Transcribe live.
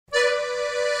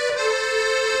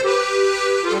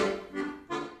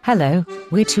Hello,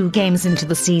 we're 2 games into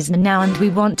the season now and we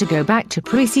want to go back to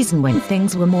pre-season when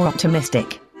things were more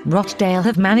optimistic. Rochdale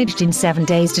have managed in 7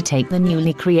 days to take the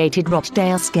newly created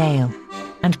Rochdale scale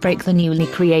and break the newly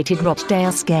created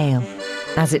Rochdale scale.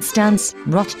 As it stands,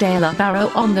 Rochdale are Barrow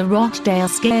on the Rochdale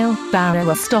scale, Barrow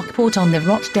are Stockport on the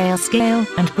Rochdale scale,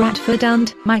 and Bradford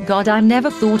and, my god, I never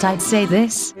thought I'd say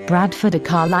this, Bradford are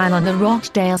Carlisle on the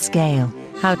Rochdale scale.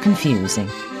 How confusing.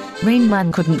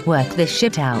 Rainman couldn't work this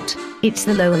shit out. It's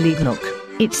the lower league look.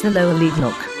 It's the lower league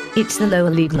look. It's the lower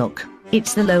league look.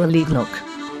 It's the lower league look.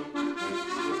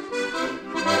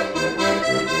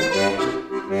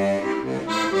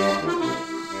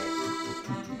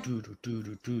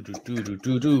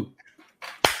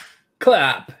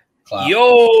 Clap.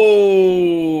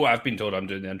 Yo! I've been told I'm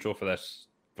doing the intro for this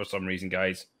for some reason,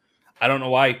 guys. I don't know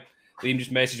why. Liam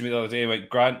just messaged me the other day and went,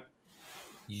 Grant,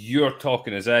 you're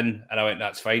talking us in. And I went,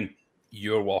 that's fine.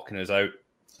 You're walking us out.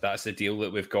 That's the deal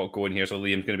that we've got going here. So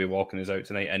Liam's going to be walking us out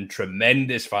tonight in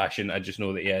tremendous fashion. I just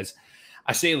know that he is.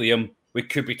 I say, Liam, we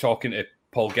could be talking to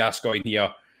Paul Gascoigne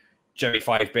here, Jimmy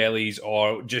Five Bellies,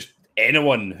 or just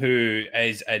anyone who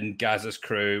is in Gaza's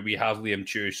crew. We have Liam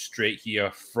Chew straight here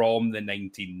from the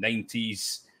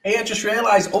 1990s. Hey, I just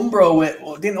realised didn't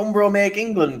Umbro make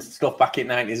England stuff back in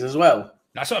 90s as well?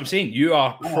 That's what I'm saying. You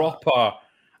are proper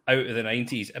out of the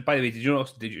 90s. And by the way, did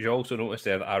you also notice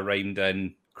there that I rhymed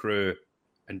in crew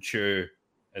and chew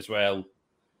as well?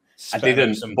 I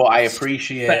didn't, but I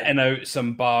appreciate spitting out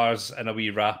some bars and a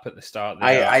wee rap at the start.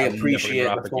 There. I appreciate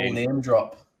the full name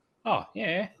drop. Oh,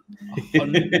 yeah.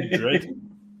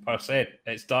 100%.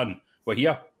 It's done. We're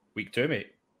here. Week 2,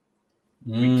 mate.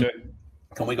 Week 2.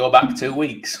 Can we go back 2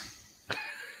 weeks?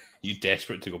 You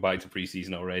desperate to go back to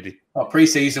pre-season already? Oh,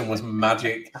 pre-season was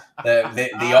magic.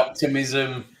 The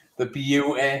optimism, the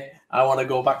beauty. I want to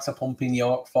go back to pumping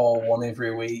York 4-1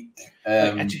 every week.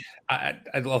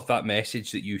 I love that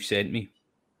message that you sent me.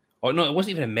 Oh, no, it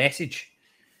wasn't even a message.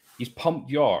 He's pumped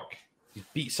York. He's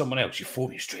beat someone else. You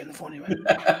phoned me straight on the phone. He went,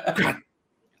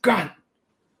 Grant,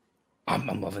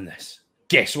 I'm loving this.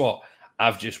 Guess what?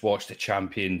 I've just watched the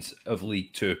champions of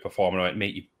League 2 perform. And I went,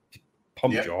 mate, you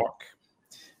pumped York.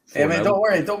 Yeah, mate, don't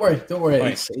worry.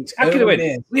 Right. It's I could have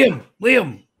went,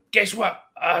 Liam, guess what?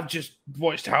 I've just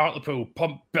watched Hartlepool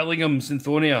pump Billingham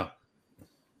Synthonia.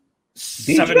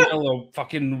 7-0 or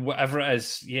fucking whatever it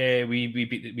is. Yeah,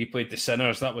 we played the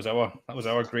Sinners. That was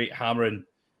our great hammering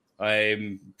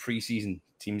pre-season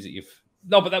teams that you've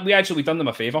but we've done them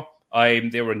a favour.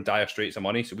 They were in dire straits of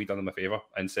money, so we done them a favour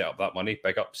and set up that money.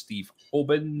 Big up Steve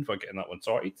Hoban for getting that one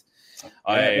sorted.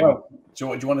 Do you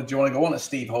want to go on to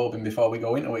Steve Hoban before we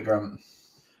go into it, Grant?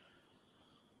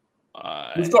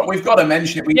 We've got to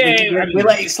mention it. We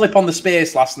let it slip on the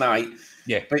space last night.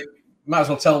 Yeah, but might as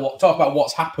well talk about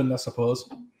what's happened, I suppose.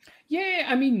 Yeah,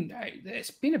 I mean,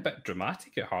 it's been a bit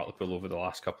dramatic at Hartlepool over the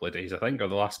last couple of days, I think, or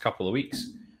the last couple of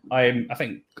weeks. I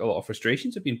think a lot of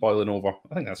frustrations have been boiling over.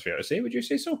 I think that's fair to say. Would you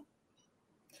say so?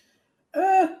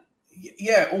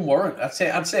 Yeah, unwarranted.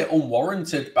 I'd say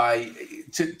unwarranted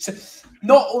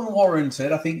not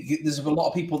unwarranted. I think there's a lot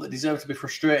of people that deserve to be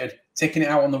frustrated, taking it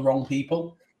out on the wrong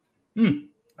people.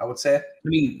 I would say. I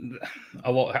mean,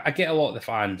 I get a lot of the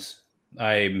fans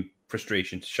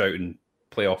frustration shouting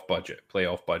playoff budget,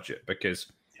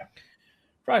 because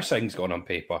Raj Singh's gone on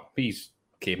paper. He's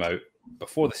came out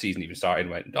before the season even started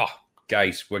and went,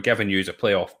 guys, we're giving you a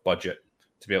playoff budget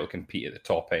to be able to compete at the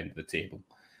top end of the table.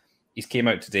 He's came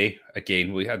out today,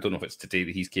 again, I don't know if it's today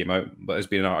that he's came out, but there's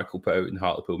been an article put out in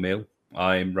Hartlepool Mail.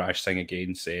 Raj Singh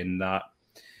again saying that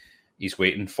he's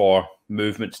waiting for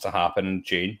movements to happen in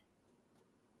Jane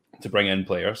to bring in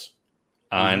players,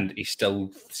 and he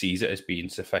still sees it as being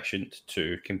sufficient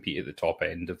to compete at the top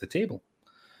end of the table.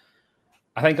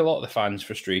 I think a lot of the fans'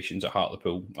 frustrations at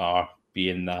Hartlepool are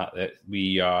being that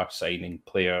we are signing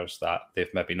players that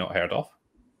they've maybe not heard of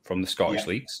from the Scottish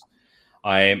leagues,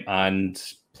 and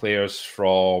players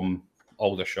from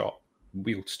Aldershot,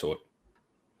 Wealdstone.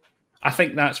 I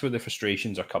think that's where the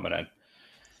frustrations are coming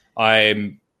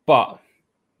in. But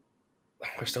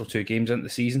we're still 2 games into the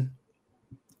season.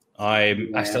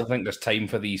 I still think there's time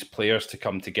for these players to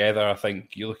come together. I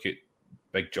think you look at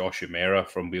big Josh O'Meara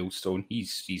from Wealdstone.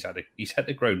 He's hit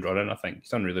the ground running. I think he's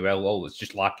done really well. All that's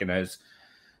just lacking is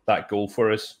that goal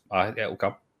for us. It'll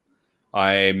come.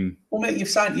 Well, mate, you've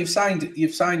signed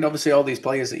obviously all these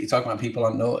players that you're talking about. People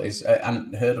haven't noticed,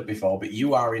 hadn't heard of before, but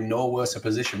you are in no worse a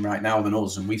position right now than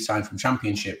us. And we've signed from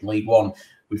Championship, League One.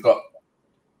 We've got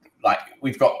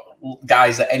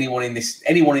guys that anyone in this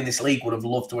league would have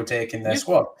loved to have taken their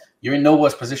squad. You're in no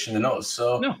worse position than us.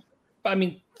 So no, but I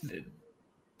mean,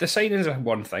 the signings are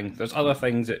one thing. There's other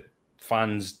things that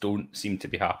fans don't seem to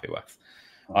be happy with.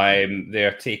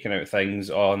 They're taking out things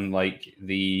on like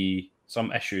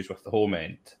some issues with the home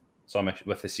end,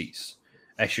 with the seats,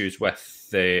 issues with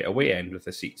the away end with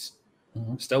the seats.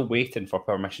 Still waiting for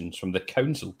permissions from the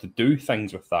council to do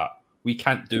things with that. We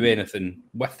can't do anything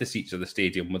with the seats of the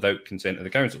stadium without consent of the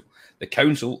council. The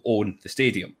council own the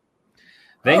stadium.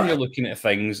 Then you're looking at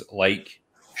things like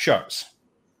shirts.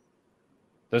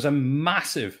 There's a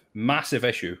massive, massive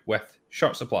issue with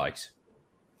shirt supplies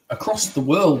across the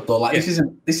world, though. Like this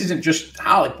isn't just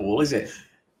Hartlepool, is it?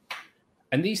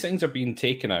 And these things are being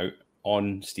taken out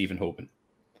on Stephen Hoban.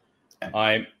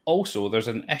 Also, there's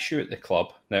an issue at the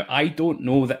club. Now, I don't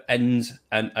know the ins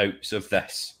and outs of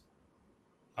this.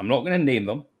 I'm not going to name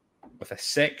them, with a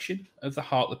section of the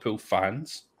Hartlepool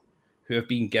fans who have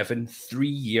been given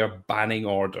 3-year banning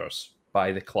orders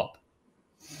by the club.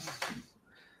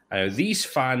 Now, these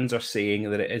fans are saying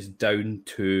that it is down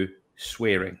to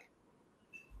swearing.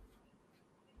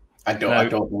 I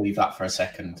don't believe that for a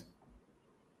second.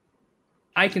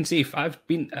 I can see if I've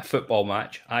been at a football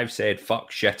match, I've said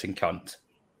fuck, shit, and cunt.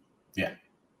 Yeah.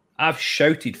 I've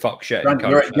shouted fuck, shit, and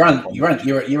cunt.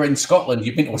 You're in Scotland.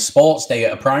 You've been to a sports day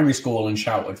at a primary school and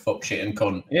shouted fuck, shit, and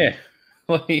cunt. Yeah.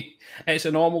 Like, it's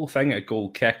a normal thing at a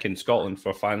goal kick in Scotland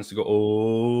for fans to go,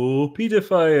 oh,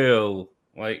 paedophile.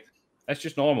 Like, that's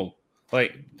just normal.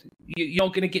 Like, you're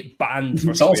not going to get banned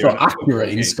for it's also accurate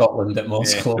in Scotland at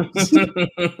most clubs.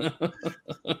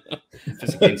 If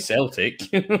it's against Celtic.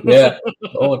 Yeah.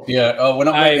 Oh, yeah. Oh, we're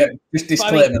not going to get just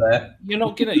disclaimer there. You're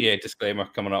not going to, disclaimer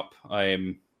coming up.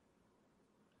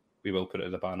 We will put it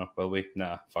in the banner, will we?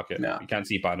 Nah, fuck it. No. You can't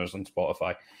see banners on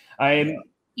Spotify.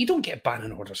 You don't get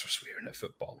banning orders for swearing at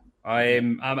football.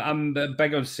 I'm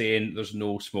big on saying there's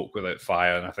no smoke without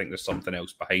fire, and I think there's something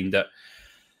else behind it.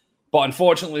 But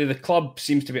unfortunately, the club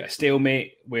seems to be at a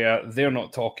stalemate where they're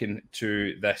not talking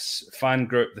to this fan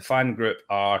group. The fan group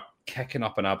are kicking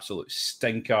up an absolute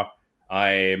stinker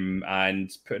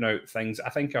and putting out things I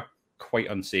think are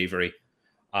quite unsavoury.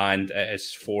 And it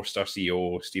has forced our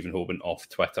CEO, Stephen Hoban, off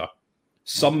Twitter.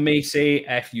 Some may say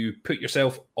if you put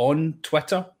yourself on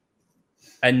Twitter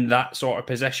in that sort of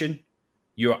position,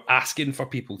 you're asking for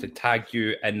people to tag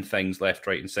you in things left,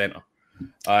 right, and centre.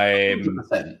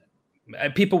 100%.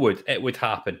 It would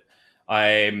happen.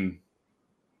 I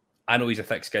know he's a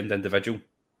thick-skinned individual.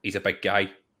 He's a big guy.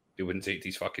 He wouldn't say it to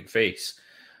his fucking face.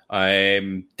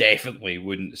 Definitely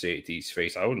wouldn't say it to his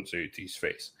face. I wouldn't say it to his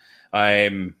face.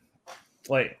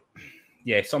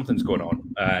 Something's going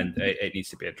on, and it needs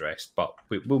to be addressed. But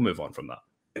we'll move on from that.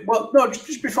 Well, no,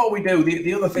 just before we do,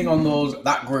 the other thing on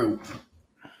that group,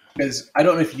 because I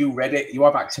don't know if you read it. You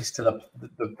have access to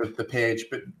the page,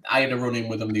 but I had a run-in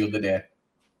with them the other day.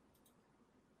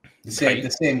 The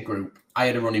same group. I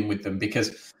had a run-in with them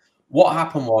because what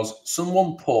happened was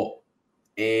someone put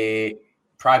a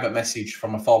private message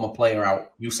from a former player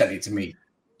out. You sent it to me.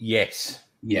 Yes.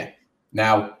 Yeah.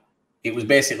 Now, it was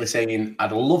basically saying,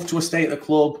 I'd love to stay at the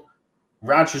club.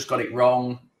 Raj has got it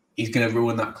wrong. He's going to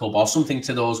ruin that club or something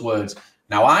to those words.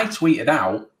 Now, I tweeted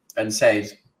out and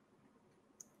said,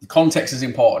 the context is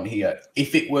important here.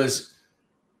 If it was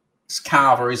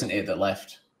Carver, isn't it, that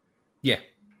left? Yeah.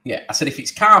 Yeah, I said if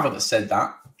it's Carver that said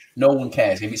that, no one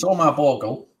cares. If it's Omar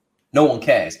Bogle, no one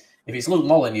cares. If it's Luke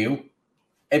Molyneux,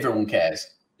 everyone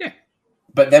cares. Yeah.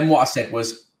 But then what I said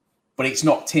was, but it's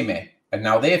not Timmy. And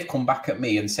now they've come back at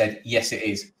me and said, yes, it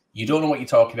is. You don't know what you're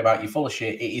talking about. You're full of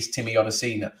shit. It is Timmy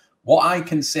Odesina. What I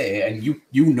can say, and you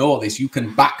know this, you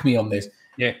can back me on this.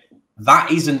 Yeah. That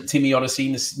isn't Timmy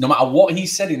Odesina. No matter what he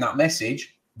said in that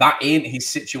message, that ain't his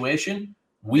situation.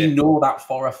 We know that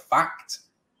for a fact.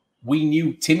 We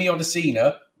knew Timmy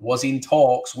Odesina was in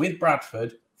talks with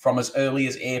Bradford from as early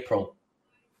as April.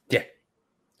 Yeah.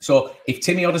 So if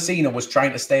Timmy Odesina was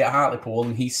trying to stay at Hartlepool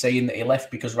and he's saying that he left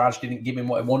because Raj didn't give him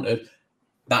what he wanted,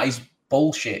 that is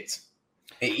bullshit.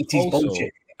 It is also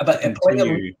bullshit. But a player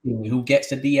leaving who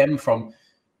gets a DM from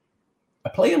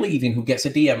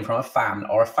a fan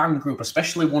or a fan group,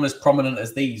 especially one as prominent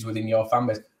as these within your fan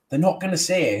base, they're not going to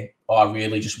say, oh, I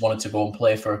really just wanted to go and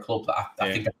play for a club that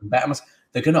I think I can better myself.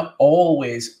 They're going to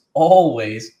always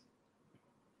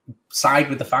side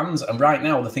with the fans. And right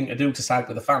now, the thing to do to side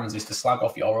with the fans is to slag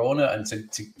off your owner and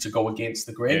to go against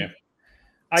the grain. Yeah.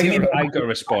 I got a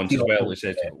response as well. It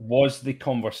said, was the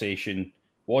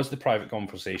private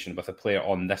conversation with a player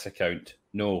on this account?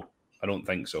 No, I don't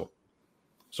think so.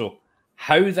 So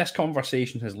how this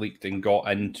conversation has leaked and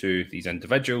got into these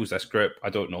individuals, this group, I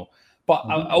don't know. But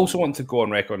I also want to go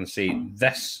on record and say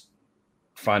this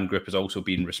fan group has also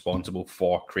been responsible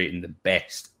for creating the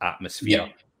best atmosphere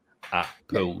at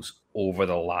pools over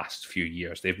the last few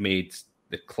years. They've made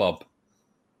the club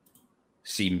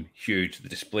seem huge. The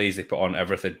displays they put on,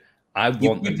 everything. I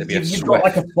want them to be You've got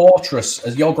like a fortress,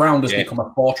 as your ground has become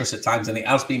a fortress at times, and it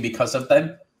has been because of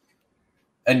them.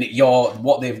 And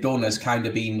what they've done has kind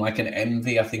of been like an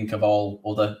envy, I think, of all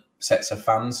other sets of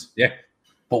fans. Yeah.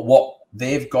 But what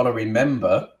they've got to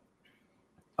remember,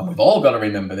 and we've all got to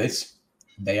remember this,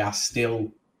 they are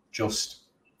still just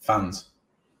fans.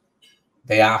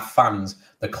 They are fans.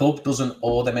 The club doesn't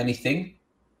owe them anything.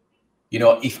 You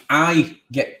know, if I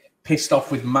get pissed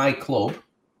off with my club,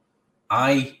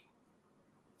 I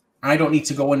don't need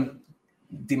to go and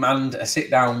demand a sit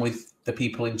down with the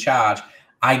people in charge.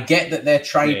 I get that they're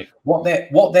trying. Yeah.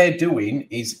 What they're doing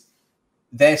is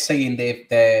they're saying that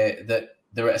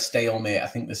they're at a stalemate. I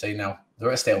think they say now they're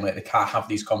at a stalemate. They can't have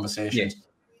these conversations. Yeah.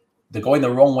 They're going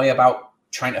the wrong way about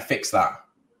trying to fix that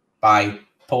by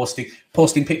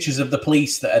posting pictures of the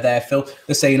police that are there.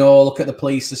 They're saying, "Oh, look at the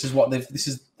police. This is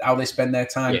how they spend their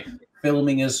time,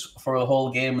 filming us for a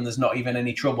whole game, and there's not even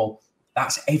any trouble."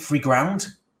 That's every ground.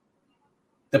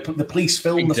 The police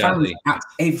film the fans at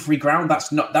every ground.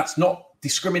 That's not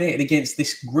discriminated against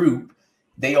this group.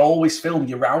 They always film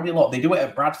your rowdy lot. They do it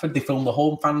at Bradford. They film the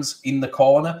home fans in the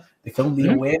corner. They film the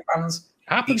away fans.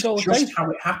 Happens all the time. Just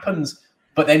how it happens.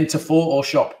 But then to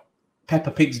Photoshop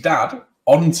Peppa Pig's dad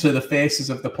onto the faces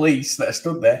of the police that are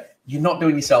stood there, you're not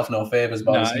doing yourself no favours,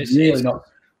 boys. No, it's really not.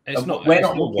 We're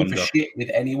not looking for shit with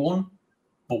anyone,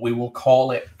 but we will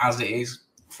call it as it is.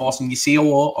 Forcing your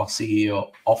COO or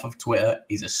CEO off of Twitter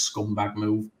is a scumbag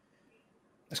move.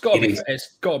 It's got to be fixed.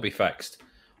 It's got to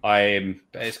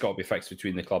be fixed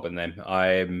between the club and them.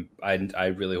 And I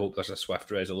really hope there's a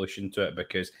swift resolution to it,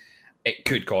 because it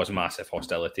could cause massive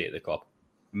hostility at the club.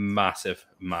 Massive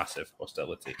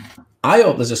hostility. I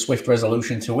hope there's a swift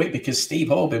resolution to it, because Steve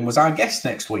Hoban was our guest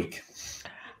next week.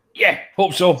 Yeah,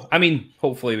 hope so. I mean,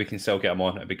 hopefully we can still get him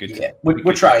on. It'd be good. Yeah,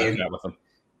 we're trying. With him.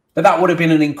 But that would have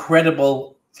been an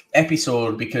incredible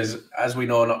episode, because as we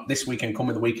know, not this weekend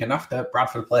coming, the weekend after,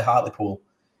 Bradford play Hartlepool.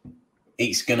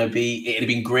 It'd have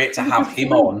been great to have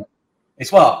him on.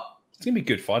 It's gonna be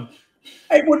good fun.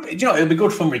 It would, it'll be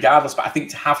good fun regardless. But I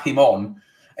think to have him on,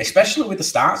 especially with the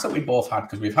starts that we both had,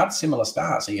 because we've had similar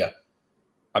starts here.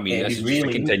 I mean, it's really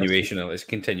a continuation. It's a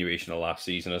continuation of last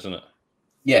season, isn't it?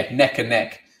 Yeah, neck and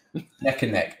neck, neck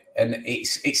and neck. And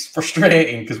it's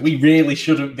frustrating, because we really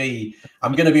shouldn't be.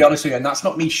 I'm going to be honest with you, and that's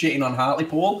not me shitting on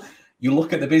Hartlepool. You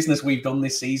look at the business we've done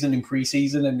this season in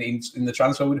pre-season and in the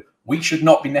transfer window, we should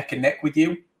not be neck and neck with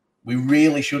you. We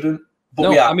really shouldn't. But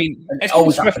we are. I mean, it's going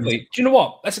to swiftly. Do you know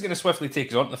what? This is going to swiftly take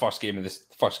us on to the first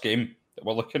game that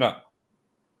we're looking at.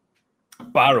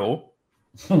 Barrow.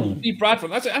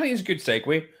 Bradford. I think it's a good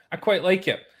segue. I quite like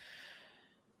it.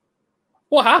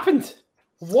 What happened?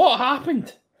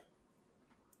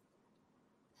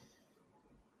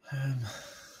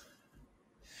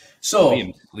 So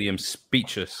Liam's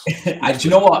speechless. Do you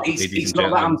know what? It's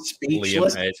not that I'm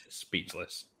speechless. Liam is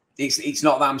speechless. It's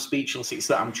not that I'm speechless. It's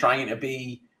that I'm trying to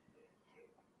be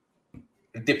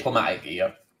diplomatic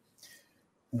here.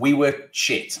 We were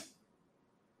shit,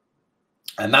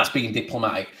 and that's being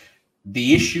diplomatic.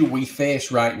 The issue we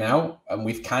face right now, and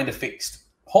we've kind of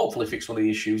hopefully fixed one of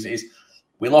the issues, is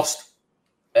we lost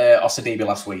Osadibe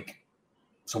last week.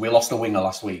 So we lost a winger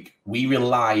last week. We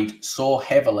relied so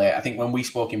heavily. I think when we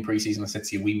spoke in pre-season, I said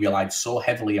to you, we relied so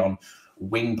heavily on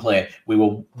wing play. We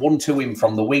were 1-2 in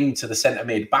from the wing to the centre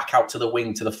mid, back out to the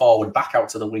wing, to the forward, back out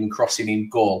to the wing, crossing in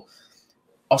goal.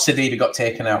 Osadibe got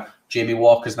taken out. Jamie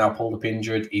Walker's now pulled up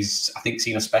injured. He's, I think,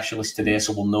 seen a specialist today,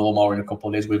 so we'll know more in a couple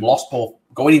of days. We've lost both.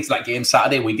 Going into that game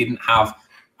Saturday, we didn't have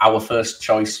our first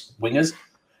choice wingers.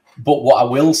 But what I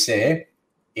will say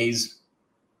is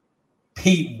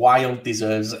Pete Wild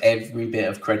deserves every bit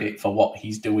of credit for what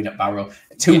he's doing at Barrow.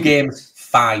 2 games,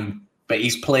 fine. But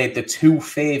he's played the 2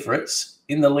 favourites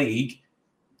in the league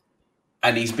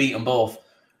and he's beaten both.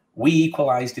 We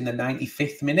equalised in the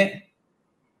 95th minute.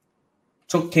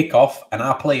 Took kick-off and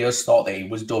our players thought that it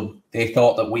was done. They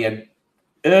thought that we had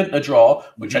earned a draw,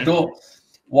 which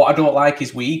what I don't like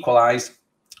is we equalised.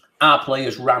 Our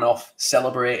players ran off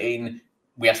celebrating.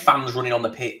 We had fans running on the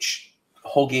pitch,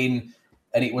 hugging.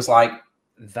 And it was like,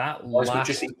 that last we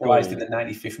just equalised in the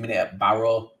 95th minute at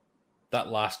Barrow. That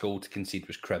last goal to concede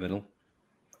was criminal.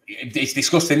 It's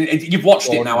disgusting. You've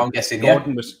watched it now, I'm guessing.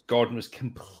 Gordon was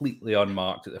completely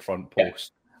unmarked at the front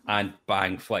post and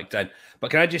bang, flicked in.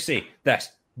 But can I just say this?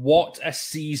 What a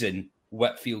season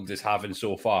Whitfield is having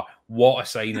so far. What a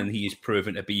signing he is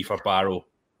proven to be for Barrow.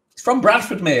 It's from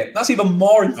Bradford, mate. That's even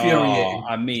more infuriating.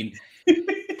 I mean,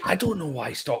 I don't know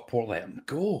why Stockport let him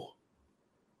go.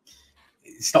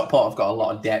 Stockport have got a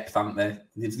lot of depth, haven't they?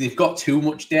 They've got too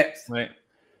much depth. Right.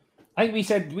 I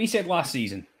think we said last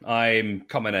season I'm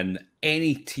coming in.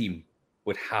 Any team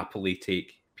would happily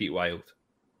take Pete Wild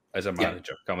as a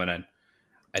manager coming in.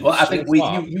 And well, I think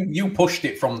you pushed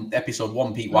it from episode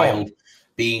 1, Pete Wild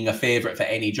being a favourite for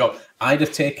any job. I'd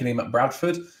have taken him at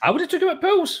Bradford. I would have took him at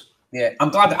Pools. Yeah, I'm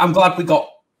glad we got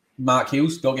Mark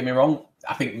Hughes. Don't get me wrong.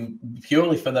 I think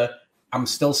purely for I'm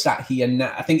still sat here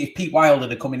now. I think if Pete Wild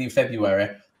had come in February,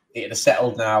 it'd have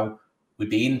settled now. We'd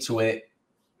be into it.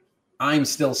 I'm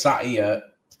still sat here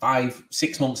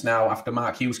 5-6 months now after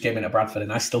Mark Hughes came in at Bradford,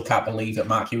 and I still can't believe that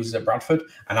Mark Hughes is at Bradford.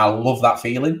 And I love that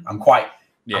feeling. I'm quite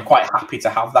happy to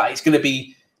have that. It's going to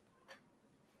be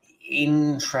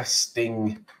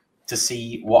interesting to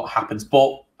see what happens.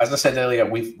 But as I said earlier,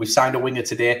 we've signed a winger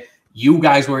today. You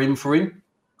guys were in for him.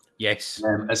 Yes.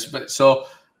 So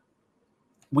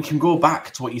we can go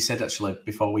back to what you said, actually,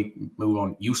 before we move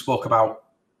on. You spoke about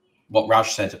what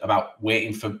Raj said about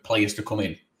waiting for players to come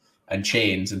in and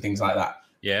chains and things like that.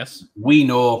 Yes. We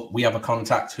know we have a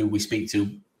contact who we speak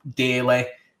to daily.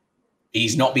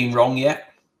 He's not been wrong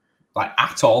yet, like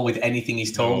at all, with anything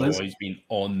he's told us. He's been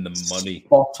on the money.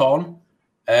 Spot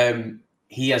on.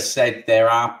 He has said there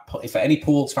are, if any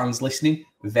Pools fans listening,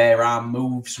 there are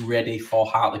moves ready for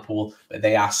Hartlepool, but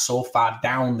they are so far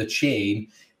down the chain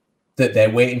that they're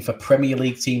waiting for Premier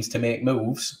League teams to make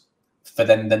moves for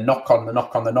then the knock on,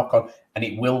 and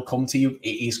it will come to you.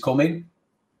 It is coming.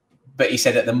 But he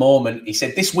said at the moment,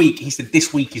 this week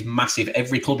is massive.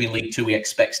 Every club in League Two he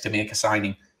expects to make a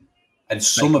signing. And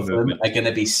some of them are going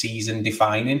to be season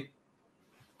defining.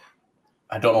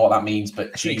 I don't know what that means, but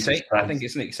I think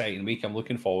it's an exciting week. I'm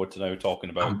looking forward to now talking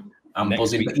about. I'm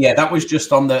buzzing. But yeah, that was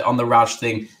just on the Raj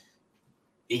thing.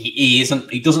 He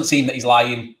doesn't seem that he's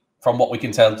lying from what we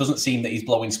can tell. It doesn't seem that he's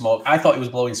blowing smoke. I thought he was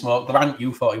blowing smoke. Grant,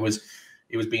 you thought he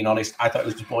was being honest. I thought he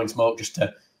was just blowing smoke just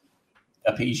to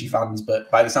appease your fans.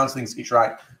 But by the sounds of things, it's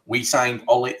right. We signed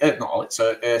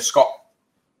Scott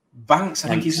Banks, I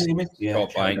think his name is. Yeah,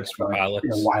 Scott Banks from Palace.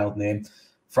 A wild name.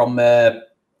 From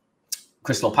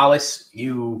Crystal Palace.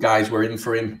 You guys were in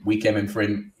for him. We came in for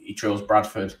him. He chose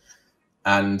Bradford.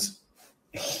 And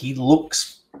he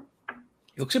looks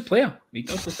a player. He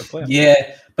does look a player.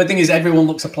 Yeah. But the thing is, everyone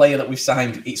looks a player that we've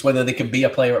signed. It's whether they can be a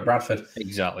player at Bradford.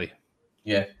 Exactly.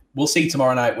 Yeah. We'll see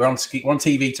tomorrow night. We're on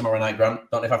TV tomorrow night, Grant.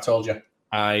 Don't know if I've told you.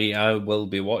 I will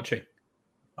be watching.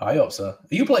 I hope so. Are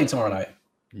you playing tomorrow night?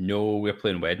 No, we're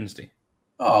playing Wednesday.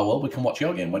 Oh, well, we can watch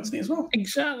your game Wednesday as well.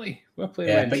 Exactly. We're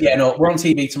playing Wednesday. But yeah, no, we're on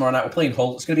TV tomorrow night. We're playing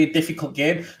Hull. It's going to be a difficult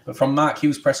game. But from Mark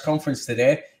Hughes' press conference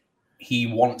today, he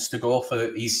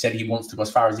said he wants to go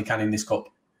as far as he can in this cup.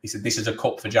 He said, this is a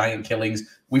cup for giant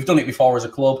killings. We've done it before as a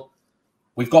club.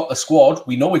 We've got the squad.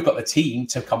 We know we've got the team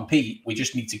to compete. We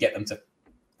just need to get them to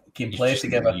play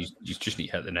together. You just need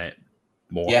to hit the net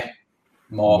more. Yeah,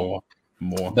 more.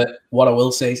 But what I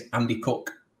will say is Andy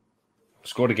Cook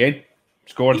scored again.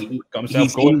 Got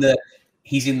himself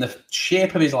he's in the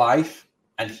shape of his life,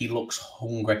 and he looks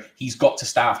hungry. He's got to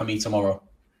start for me tomorrow.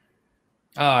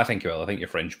 I think he will. I think your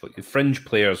fringe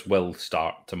players will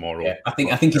start tomorrow. Yeah, I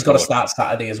think he's got to start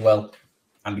Saturday as well.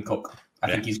 Andy Cook. I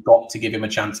think he's got to give him a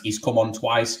chance. He's come on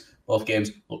twice, both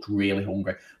games. Looked really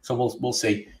hungry. So we'll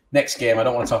see. Next game, I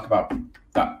don't want to talk about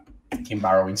that Kim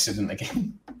Barrow incident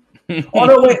again. Oh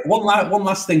no, wait! One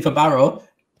last thing for Barrow,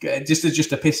 just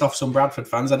to piss off some Bradford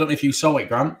fans. I don't know if you saw it,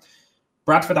 Grant.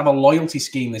 Bradford have a loyalty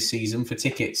scheme this season for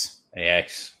tickets.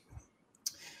 Yes.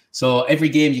 So every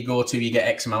game you go to, you get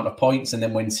X amount of points, and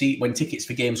then when tickets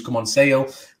for games come on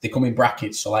sale, they come in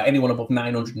brackets. So like anyone above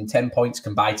 910 points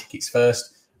can buy tickets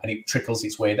first, and it trickles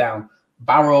its way down.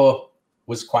 Barrow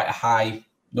was quite a high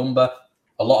number.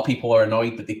 A lot of people were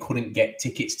annoyed that they couldn't get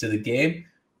tickets to the game.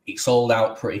 It sold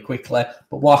out pretty quickly.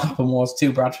 But what happened was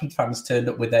 2 Bradford fans turned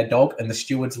up with their dog, and the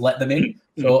stewards let them in.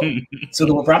 So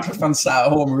there were Bradford fans sat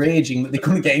at home raging that they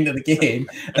couldn't get into the game,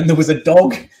 and there was a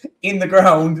dog in the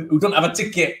ground who don't have a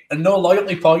ticket and no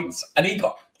loyalty points, and he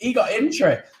got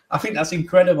entry. I think that's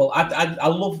incredible. I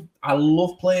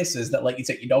love places that let you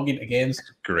take your dog into games.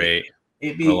 Great.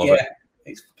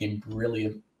 It's fucking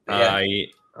brilliant. I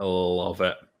love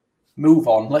it. Move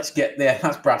on. Let's get there.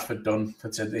 That's Bradford done for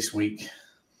this week.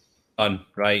 Done.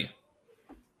 Right.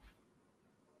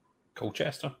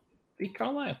 Colchester beat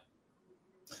Carlisle.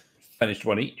 Finished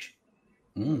 1 each.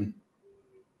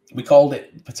 We called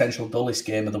it potential dullest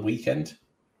game of the weekend.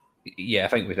 Yeah, I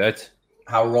think we did.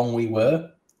 How wrong we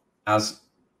were, as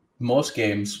most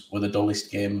games were the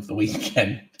dullest game of the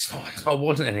weekend. It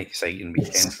wasn't an exciting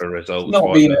weekend for results.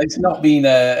 It's not been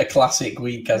a classic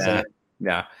week, has it?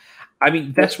 Yeah. I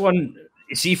mean, this one,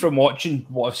 see, from watching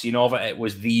what I've seen of it, it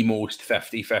was the most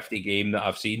 50-50 game that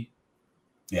I've seen.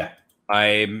 Yeah.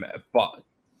 But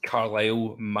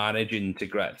Carlisle managing to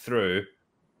get through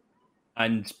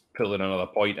and pulling another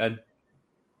point in.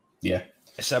 Yeah.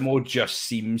 Simo just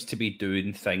seems to be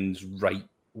doing things right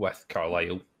with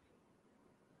Carlisle.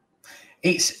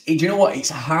 Do you know what?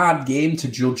 It's a hard game to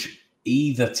judge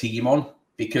either team on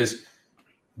because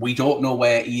we don't know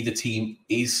where either team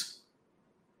is.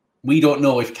 We don't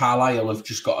know if Carlisle have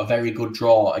just got a very good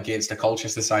draw against a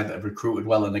Colchester side that have recruited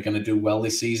well and are going to do well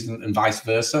this season and vice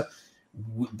versa.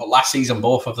 But last season,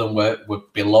 both of them were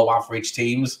below average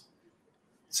teams.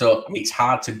 So it's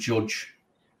hard to judge.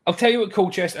 I'll tell you what,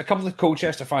 Colchester, a couple of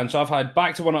Colchester fans, so I've had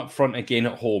back to one up front again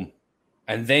at home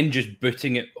and then just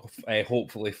booting it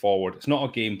hopefully forward. It's not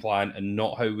a game plan and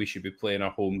not how we should be playing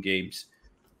our home games.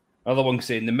 Another one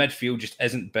saying the midfield just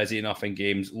isn't busy enough in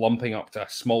games. Lumping up to a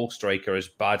small striker is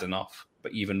bad enough,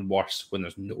 but even worse when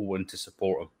there's no one to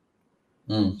support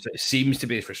him. So it seems to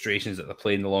be the frustrations that they're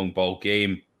playing the long ball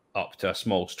game up to a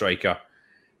small striker.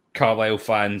 Carlisle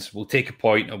fans will take a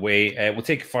point away. We'll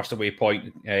take a first away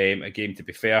point a game, to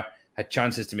be fair. Had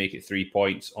chances to make it 3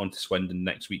 points on to Swindon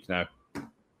next week now.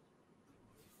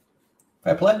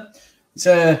 Fair play.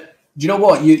 Do you know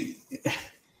what?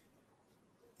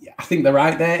 I think they're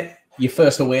right there. Your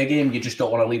first away game, you just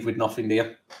don't want to leave with nothing, do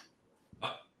you?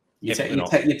 You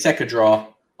take a draw.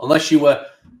 Unless you were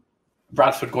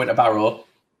Bradford going to Barrow,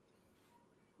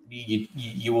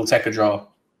 you will take a draw.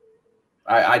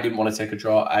 I didn't want to take a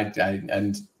draw.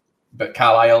 But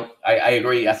Carlisle, I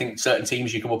agree. I think certain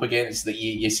teams you come up against that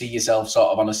you see yourself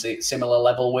sort of on a similar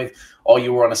level with, or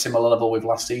you were on a similar level with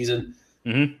last season.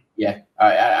 Mm-hmm. Yeah,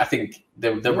 I think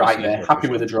they're right there. Happy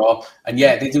with a draw. And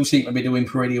yeah, they do seem to be doing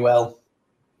pretty well.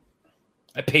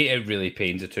 It really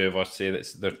pains the two of us to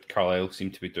say that Carlisle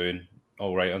seem to be doing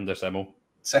all right under Simo.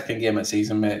 Second game of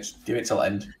season, mate. Give it till the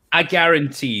end. I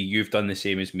guarantee you've done the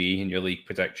same as me, and your league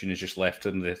prediction has just left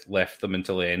them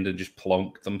until the end and just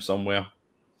plonked them somewhere.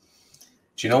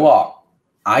 Do you know what?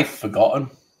 I've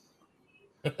forgotten.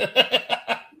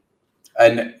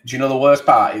 And do you know the worst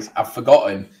part is I've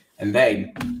forgotten, and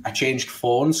then I changed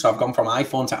phones, so I've gone from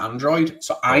iPhone to Android,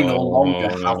 so I no longer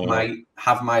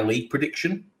have my league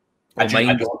prediction. I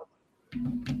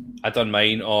done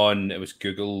mine on, it was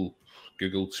Google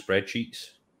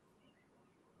spreadsheets.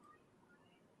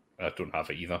 I don't have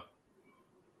it either.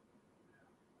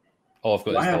 All I've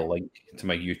got is the link to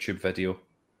my YouTube video.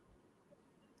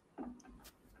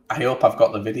 I hope I've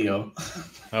got the video.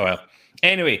 Oh well.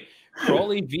 Anyway,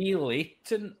 Crawley v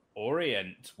Leyton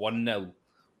Orient 1-0.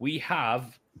 We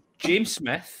have James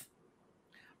Smith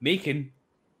making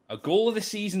a goal of the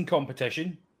season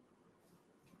competition.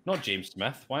 Not James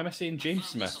Smith. Why am I saying James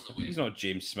Smith? He's not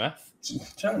James Smith.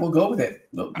 We'll go with it.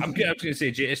 Look. I'm going to say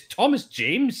it's Thomas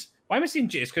James. Why am I saying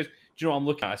James? Because do you know what I'm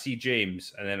looking at? I see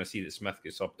James, and then I see that Smith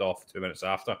gets subbed off 2 minutes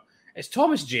after. It's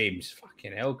Thomas James.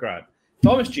 Fucking hell, Grant.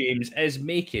 Thomas James is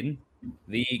making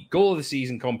the goal of the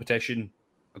season competition,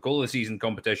 a goal of the season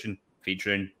competition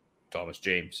featuring Thomas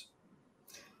James.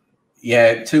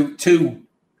 Yeah, two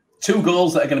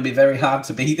goals that are going to be very hard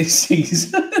to beat this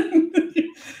season.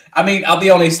 I mean, I'll be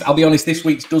honest. This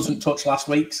week's doesn't touch last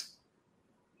week's.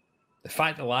 The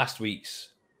fact that last week's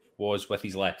was with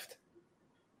his left.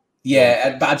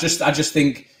 Yeah, but I just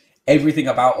think everything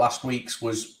about last week's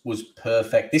was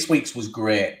perfect. This week's was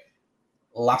great.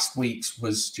 Last week's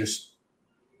was just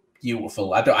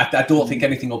beautiful. I don't think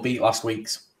anything will beat last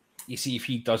week's. You see, if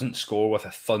he doesn't score with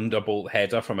a thunderbolt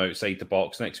header from outside the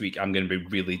box next week, I'm going to be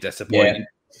really disappointed.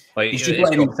 Yeah. He's just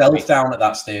letting himself down at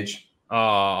that stage.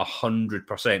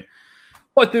 100%.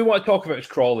 What I do want to talk about is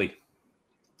Crawley.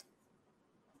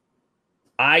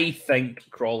 I think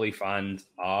Crawley fans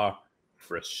are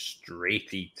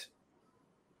frustrated.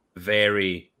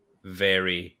 Very,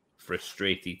 very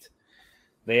frustrated.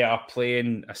 They are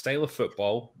playing a style of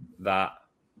football that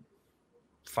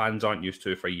fans aren't used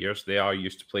to for years. They are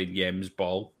used to playing Yems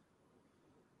ball.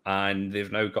 And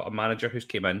they've now got a manager who's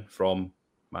came in from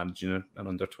managing an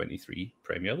under-23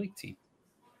 Premier League team.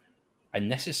 And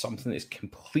this is something that's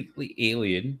completely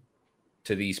alien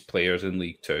to these players in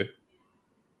League Two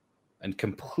and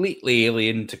completely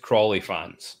alien to Crawley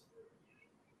fans.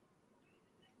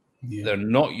 Yeah. They're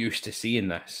not used to seeing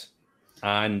this.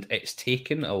 And it's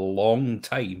taken a long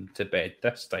time to bed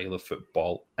this style of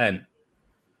football in.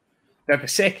 They have the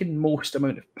second most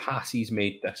amount of passes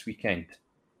made this weekend.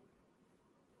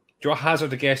 Do you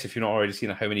hazard a guess, if you're not already seen,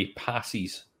 how many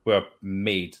passes were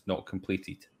made, not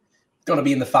completed? Got to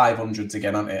be in the 500s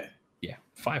again, hasn't it? Yeah,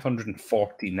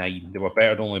 549. They were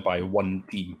bettered only by one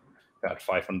team that had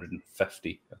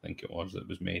 550, I think it was, that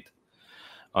was made.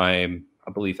 I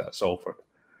believe that's Salford.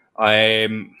 But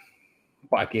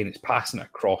again, it's passing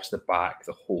across the back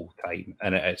the whole time,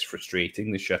 and it's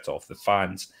frustrating the shit off the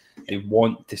fans. They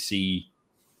want to see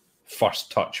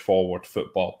first touch forward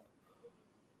football.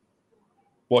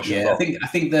 What's your thought? I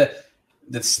think the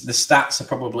stats are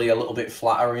probably a little bit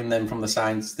flattering them from the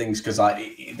signs things because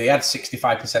they had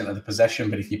 65% of the possession,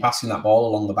 but if you're passing that ball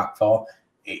along the back four,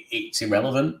 it's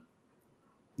irrelevant.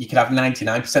 You could have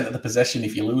 99% of the possession.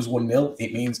 If you lose 1-0,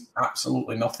 it means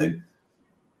absolutely nothing.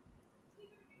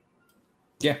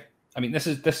 Yeah, I mean, this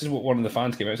is what one of the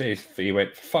fans came out and said. He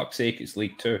went, for fuck's sake, it's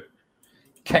League Two.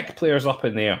 Kick players up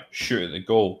in there, shoot at the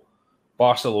goal.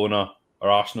 Barcelona or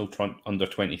Arsenal under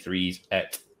 23s,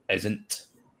 it isn't.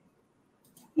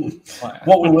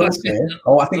 What we will say,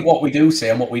 I think what we do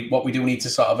say, and what we do need to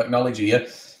sort of acknowledge here,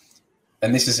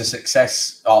 and this is a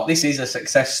success. This is a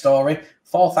success story.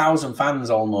 4,000 fans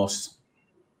almost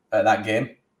at that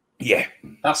game. Yeah,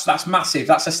 that's massive.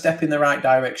 That's a step in the right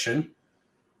direction.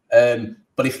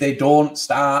 But if they don't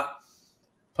start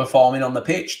performing on the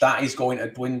pitch, that is going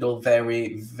to dwindle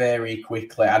very, very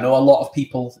quickly. I know a lot of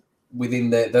people within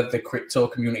the crypto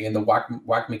community and the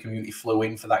WAGMI community flew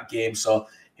in for that game, so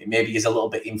it maybe is a little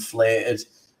bit inflated.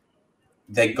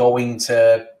 They're going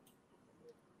to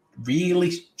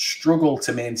really struggle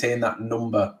to maintain that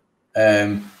number.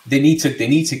 They need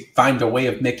to find a way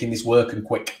of making this work and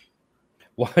quick.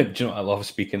 Well, do you know what I love?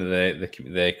 Speaking of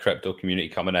the crypto community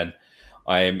coming in,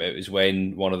 it was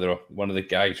when one of the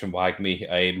guys from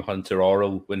WAGMI, Hunter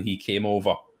Oral, when he came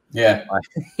over. Yeah.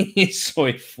 So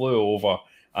he flew over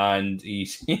and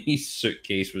his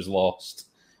suitcase was lost.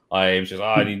 He was just,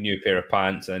 I need a new pair of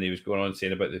pants. And he was going on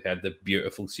saying about they had the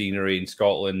beautiful scenery in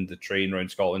Scotland. The train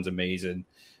around Scotland's amazing.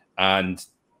 And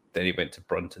then he went to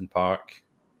Brunton Park.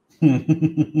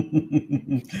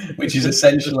 Which is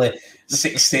essentially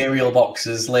 6 cereal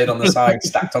boxes laid on the side,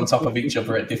 stacked on top of each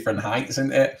other at different heights,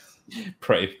 isn't it?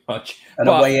 Pretty much. And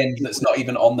a way end that's not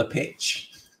even on the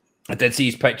pitch. I did see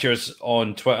his pictures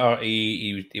on Twitter.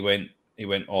 He went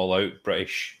all out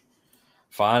British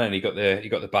fan, and he got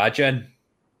the badge in.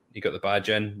 He got the badge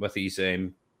in with his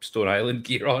Stone Island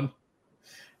gear on.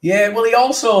 Yeah, well, he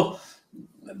also,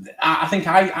 I think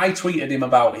I tweeted him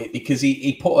about it because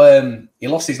he put he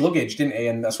lost his luggage, didn't he?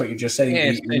 And that's what you just said.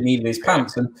 Yeah, he needed his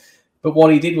pants, but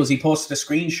what he did was he posted a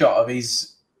screenshot of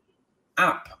his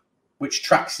app which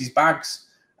tracks his bags,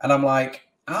 and I'm like,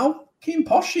 how Keen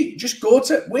Poshy, just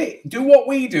do what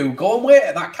we do, go and wait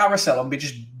at that carousel and be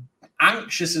just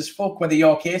anxious as fuck whether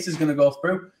your case is going to go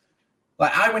through.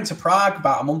 Like, I went to Prague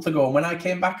about a month ago, and when I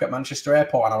came back at Manchester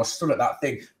Airport and I was stood at that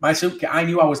thing, my suitcase, I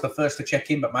knew I was the first to check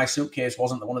in, but my suitcase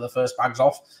wasn't one of the first bags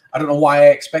off. I don't know why I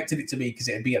expected it to be, because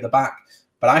it'd be at the back.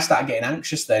 But I started getting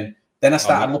anxious then. Then I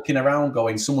started looking around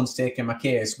going, someone's taking my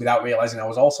case, without realising I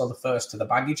was also the first to the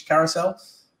baggage carousel.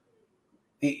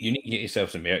 You need to get yourself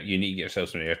some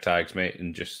air tags, mate,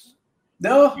 and just...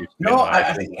 No,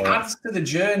 I think it adds to the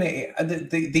journey.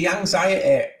 The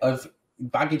anxiety of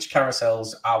baggage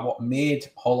carousels are what made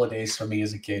holidays for me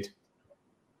as a kid.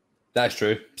 That's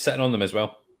true. Sitting on them as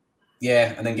well.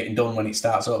 Yeah, and then getting done when it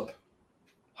starts up.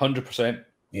 100%.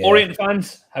 Yeah. Orient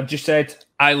fans have just said,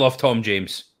 I love Tom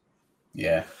James.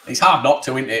 Yeah. It's hard not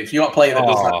to, isn't it? If you're not playing that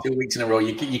does that 2 weeks in a row,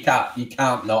 you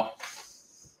can't not.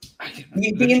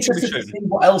 You'd be interested to see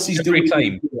what else he's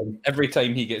doing. Every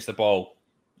time he gets the ball,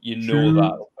 you know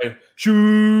that.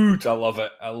 Shoot! I love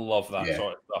it. I love that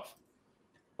sort of stuff.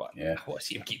 But I want to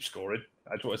see him keep scoring.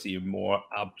 I just want to see more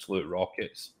absolute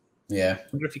rockets. Yeah. I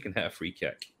wonder if he can hit a free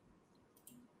kick.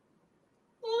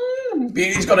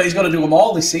 He's got to do them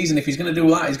all this season. If he's going to do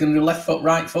that, he's going to do left foot,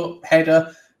 right foot,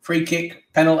 header, free kick,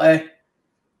 penalty,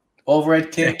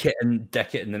 overhead kick.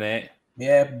 Dick it in the net.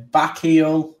 Yeah, back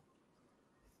heel.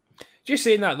 Just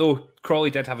saying that, though, Crawley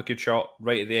did have a good shot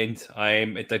right at the end.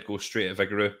 It did go straight at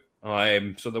Vigouroux.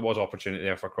 So there was opportunity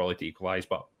there for Crawley to equalise,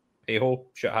 but hey-ho,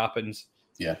 shit happens.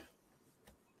 Yeah.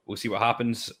 We'll see what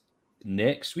happens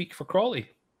next week for Crawley.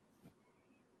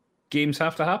 Games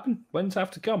have to happen. Wins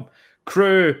have to come.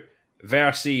 Crew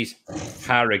versus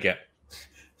Harrogate.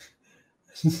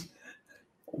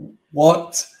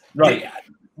 What? Right.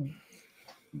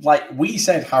 Like, we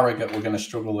said Harrogate were going to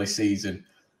struggle this season,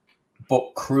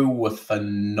 but Crew were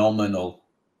phenomenal.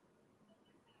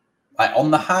 Like,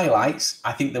 on the highlights,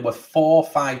 I think there were 4,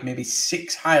 5, maybe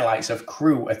 6 highlights of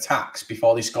Crew attacks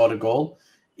before they scored a goal.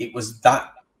 It was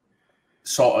that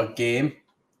sort of game.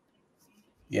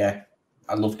 Yeah,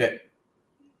 I loved it.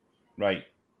 Right.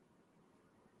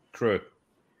 Crew.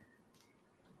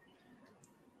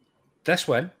 This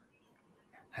win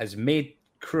has made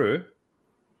Crew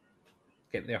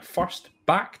get their first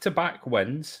back-to-back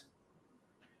wins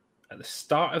at the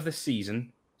start of the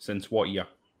season since what year?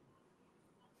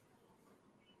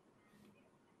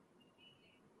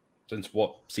 Since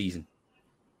what season?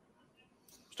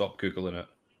 Stop Googling it.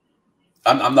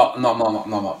 I'm not.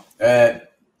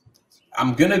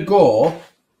 I'm going to go, and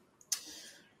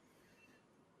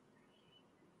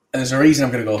there's a reason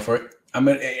I'm going to go for it. And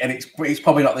it's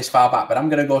probably not this far back, but I'm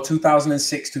going to go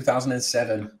 2006,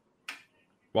 2007.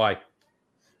 Why?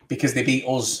 Because they beat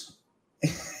us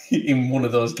in one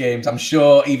of those games. I'm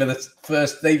sure either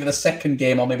the second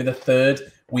game or maybe the third,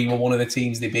 we were one of the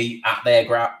teams they beat at their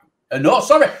ground. No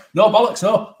bollocks,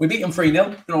 no. We beat them 3-0.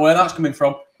 Don't know where that's coming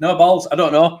from. No balls, I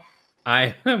don't know.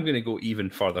 I am going to go even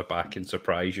further back and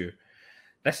surprise you.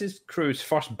 This is Crew's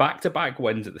first back-to-back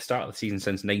wins at the start of the season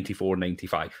since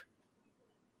 94-95.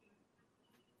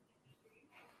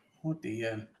 Oh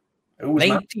dear.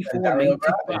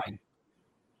 94-95.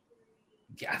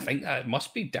 Yeah, I think that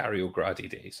must be Dario Gradi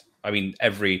days. I mean,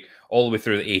 all the way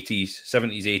through the 80s,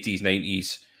 70s, 80s,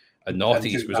 90s, and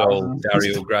noughties was all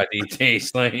Dario Gradi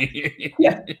days. Like,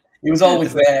 yeah, he was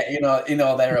always there,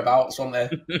 thereabouts, wasn't there?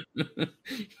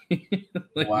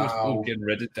 Like, wow. Getting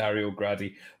rid of Dario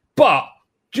Gradi. But,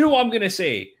 do you know what I'm going to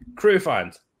say? Crew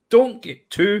fans, don't get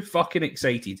too fucking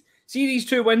excited. See these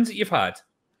 2 wins that you've had?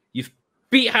 You've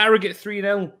beat Harrogate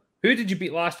 3-0. Who did you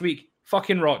beat last week?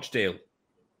 Fucking Rochdale.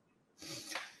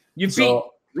 You beat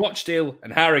Rochdale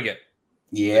and Harrogate.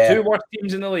 Yeah. The 2 worst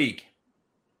teams in the league.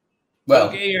 Well,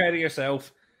 don't get ahead of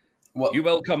yourself. You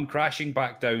will come crashing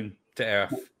back down to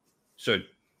earth soon.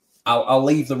 I'll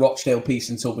leave the Rochdale piece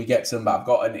until we get to them, but I've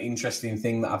got an interesting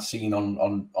thing that I've seen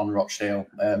on Rochdale.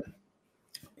 Do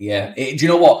you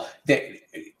know what?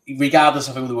 Regardless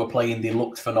of who they were playing, they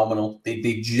looked phenomenal.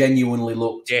 They genuinely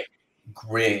looked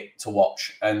great to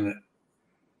watch. And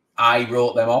I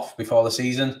wrote them off before the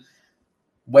season.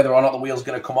 Whether or not the wheel's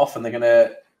going to come off and they're going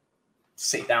to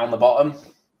sit down the bottom,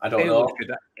 I don't know.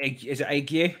 Is it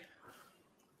Aguirre?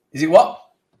 Is it what?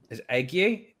 Is it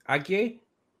Aguirre? Aguirre?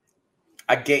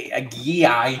 Aguirre.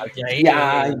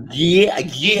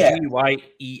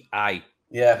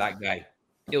 Yeah. That guy.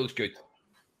 He looks good.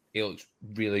 He looks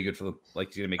really good for them.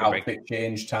 Like he's going to make a big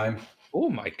change time. Oh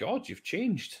my God, you've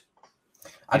changed.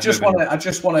 I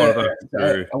want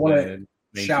to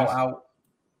shout out.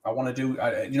 I want to do,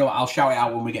 I'll shout it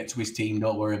out when we get to his team.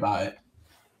 Don't worry about it.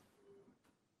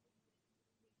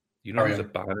 You know, there's a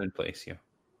ban in place here.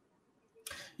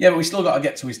 Yeah, but we still got to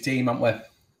get to his team, haven't we?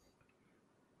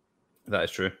 That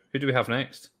is true. Who do we have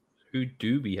next? I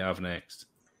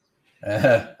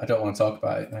don't want to talk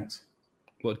about it. Thanks.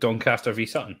 What, Doncaster v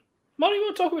Sutton? Why do you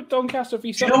want to talk about Doncaster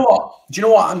v Sutton? Do you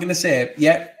know what I'm going to say?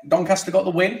 Yeah, Doncaster got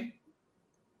the win.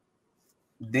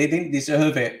 They didn't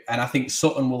deserve it, and I think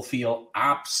Sutton will feel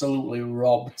absolutely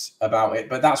robbed about it.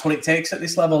 But that's what it takes at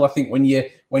this level. I think when you're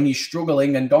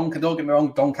struggling, and don't get me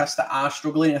wrong, Doncaster are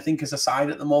struggling. I think as a side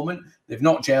at the moment, they've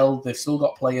not gelled. They've still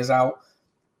got players out,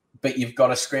 but you've got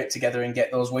to scrape together and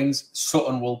get those wins.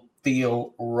 Sutton will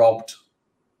feel robbed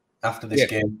after this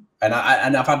game, and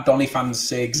I've had Donny fans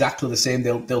say exactly the same.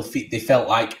 They felt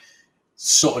like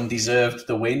Sutton deserved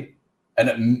the win,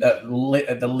 and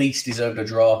at the least deserved a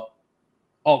draw.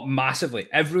 Oh, massively.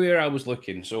 Everywhere I was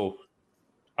looking, so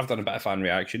I've done a bit of fan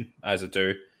reaction, as I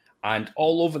do, and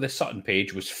all over the Sutton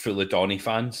page was full of Donny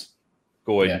fans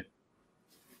going,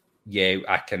 yeah,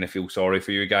 I kind of feel sorry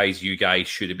for you guys. You guys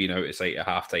should have been out of sight at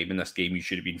halftime in this game. You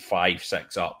should have been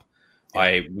 5-6 up.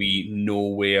 Yeah. We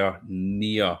nowhere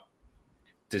near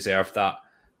deserved that.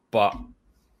 But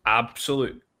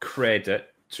absolute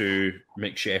credit to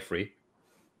McSheffrey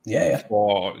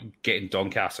for getting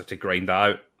Doncaster to grind that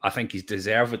out. I think he's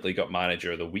deservedly got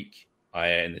manager of the week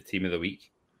in the team of the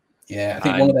week. Yeah, I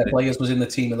think one of their players was in the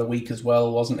team of the week as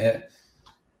well, wasn't it?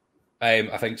 I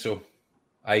think so.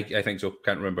 I think so.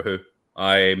 Can't remember who.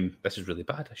 This is really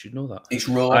bad. I should know that. It's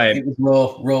Rowe. It was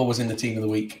Rowe. Rowe was in the team of the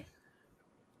week.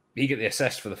 He got the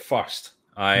assist for the first.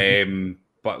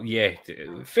 But yeah,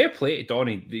 fair play to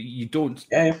Donny. You don't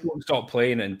stop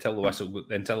playing until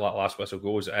that last whistle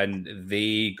goes, and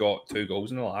they got 2 goals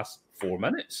in the last 4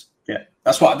 minutes. Yeah,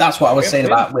 that's what I was saying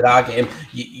about with our game.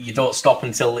 You don't stop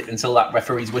until that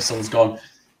referee's whistle's gone.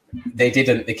 They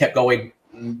didn't. They kept going.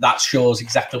 That shows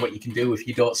exactly what you can do if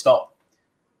you don't stop.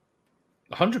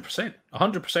 100%.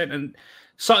 And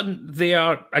Sutton,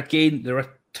 they're a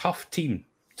tough team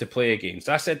to play against.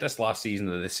 I said this last season.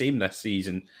 They're the same this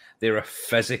season. They're a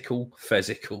physical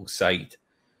side.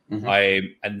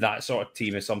 Mm-hmm. And that sort of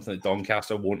team is something that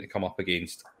Doncaster won't come up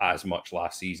against as much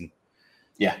last season.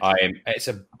 Yeah, it's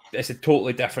a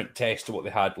totally different test to what they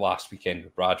had last weekend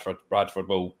with Bradford. Bradford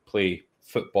will play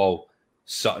football.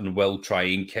 Sutton will try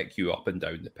and kick you up and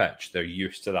down the pitch. They're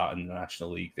used to that in the National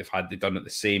League. They've done it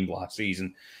the same last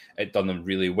season. It done them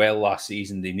really well last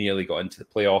season. They nearly got into the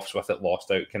playoffs with it, lost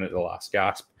out kind of the last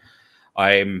gasp.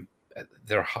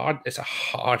 They're hard. It's a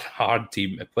hard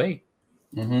team to play.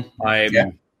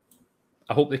 I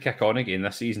hope they kick on again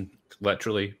this season,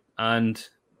 literally and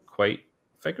quite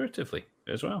figuratively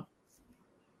as well.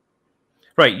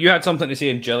 Right, you had something to say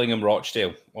in Gillingham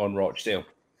Rochdale on Rochdale.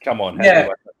 Come on,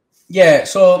 yeah.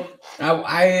 So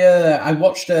I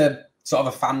watched a sort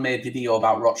of a fan made video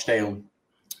about Rochdale.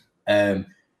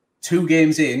 2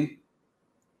 games in,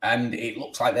 and it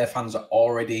looks like their fans are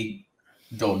already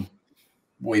done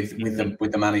with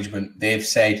the management. They've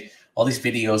said, all this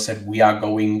video said, we are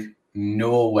going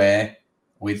nowhere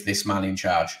with this man in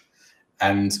charge,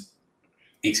 and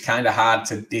it's kind of hard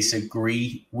to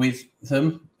disagree with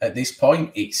them at this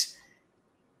point. It's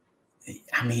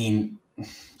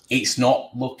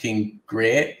not looking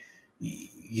great.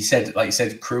 You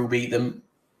said, Crewe beat them.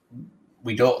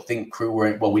 We don't think Crewe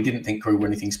were, well, we didn't think Crewe were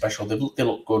anything special. They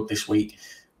look good this week.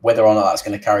 Whether or not that's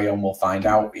going to carry on, we'll find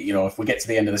out. You know, if we get to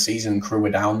the end of the season and Crewe are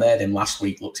down there, then last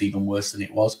week looks even worse than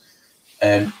it was.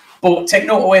 But take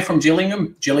note away from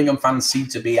Gillingham. Gillingham fans seem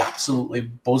to be absolutely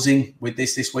buzzing with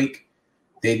this week.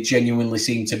 They genuinely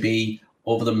seem to be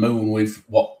over the moon with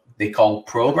what they call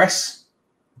progress.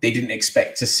 They didn't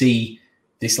expect to see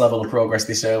this level of progress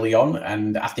this early on,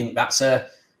 and I think that's a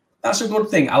good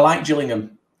thing. I like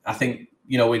Gillingham. I think,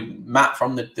 you know, with Matt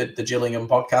from the Gillingham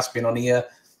podcast being on here,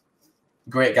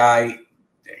 great guy.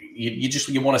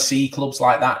 You want to see clubs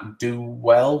like that do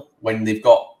well when they've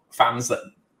got fans that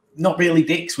not really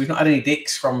dicks. We've not had any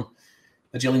dicks from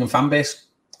the Gillingham fan base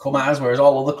come at us, whereas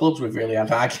all other clubs we've really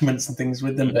had arguments and things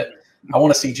with them. But I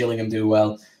want to see Gillingham do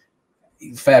well.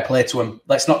 Fair play to them.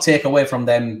 Let's not take away from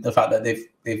them the fact that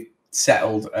they've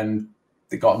settled and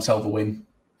they got themselves a win.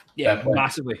 Yeah,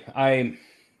 massively.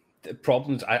 The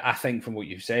problems, I think from what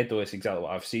you've said, though, it's exactly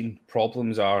what I've seen.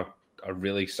 Problems are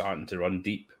really starting to run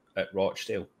deep at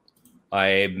Rochdale.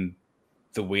 The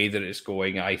way that it's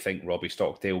going, I think Robbie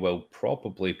Stockdale will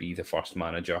probably be the first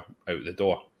manager out the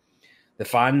door. The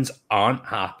fans aren't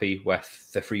happy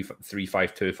with the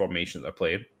 3-5-2 formation that they're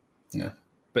playing. Yeah.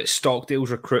 But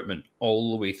Stockdale's recruitment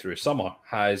all the way through summer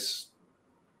has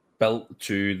built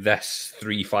to this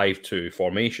 3-5-2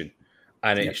 formation,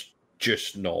 and it's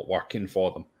just not working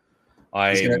for them.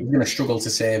 He's going to struggle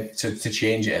to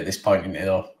change it at this point in it,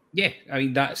 though. Yeah, I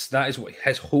mean that is what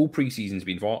his whole preseason's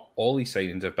been for. All these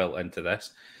signings are built into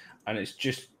this, and it's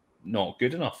just not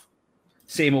good enough.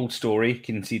 Same old story,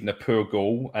 conceding a poor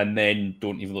goal and then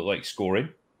don't even look like scoring.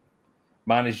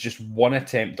 Managed just one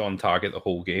attempt on target the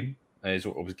whole game, is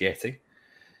what I was getting.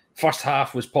 First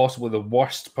half was possibly the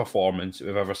worst performance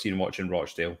we've ever seen watching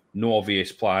Rochdale. No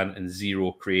obvious plan and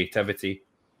zero creativity.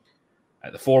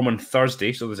 At the forum on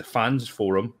Thursday, so there's a fans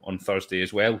forum on Thursday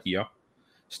as well here.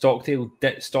 Stockdale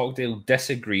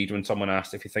disagreed when someone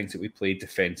asked if he thinks that we played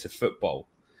defensive football.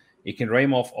 He can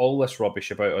rhyme off all this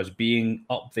rubbish about us being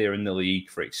up there in the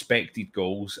league for expected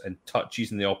goals and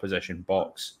touches in the opposition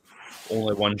box.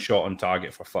 Only one shot on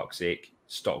target, for fuck's sake.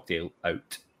 Stockdale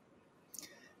out.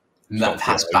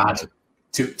 That's bad.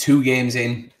 Two games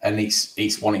in, and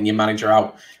it's wanting your manager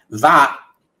out. That,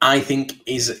 I think,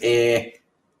 is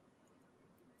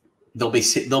there'll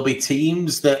be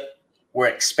teams that we're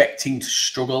expecting to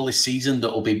struggle this season that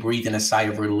will be breathing a sigh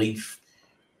of relief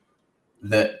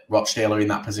that Rochdale are in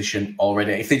that position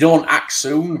already. If they don't act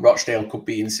soon, Rochdale could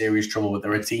be in serious trouble. But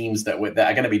there are teams that are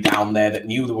going to be down there, that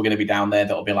knew they were going to be down there,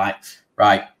 that'll be like,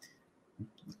 right,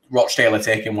 Rochdale are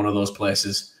taking one of those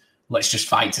places. Let's just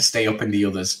fight to stay up in the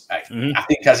others. I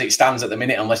think as it stands at the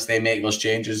minute, unless they make those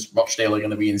changes, Rochdale are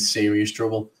going to be in serious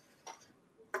trouble.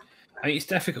 I mean, it's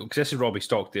difficult because this is Robbie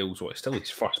Stockdale's it's still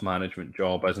his first management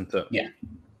job, isn't it? Yeah.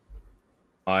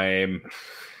 You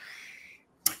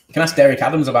can ask Derek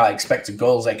Adams about expected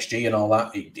goals, XG, and all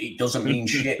that. It doesn't mean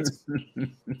shit.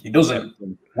 It doesn't.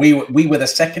 We were the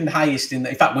second highest in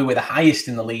fact, we were the highest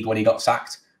in the league when he got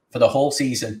sacked for the whole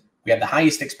season. We had the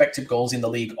highest expected goals in the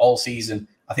league all season.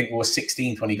 I think we were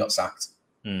 16th when he got sacked.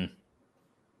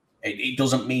 It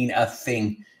doesn't mean a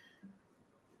thing.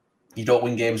 You don't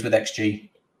win games with XG.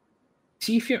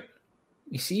 If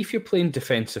you're playing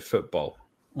defensive football,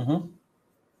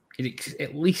 you'd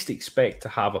at least expect to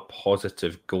have a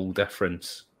positive goal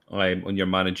difference on your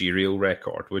managerial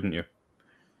record, wouldn't you?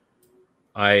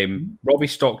 Robbie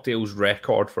Stockdale's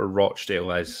record for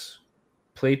Rochdale is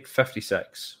played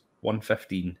 56, won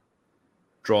 15,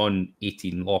 drawn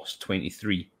 18, lost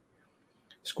 23,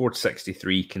 scored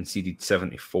 63, conceded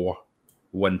 74,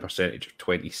 win percentage of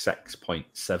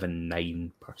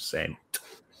 26.79%.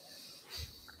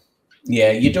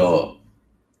 Yeah, you don't.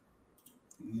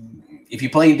 If you're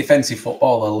playing defensive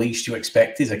football, the least you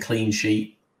expect is a clean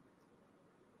sheet.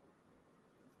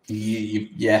 You're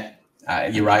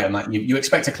right on that. You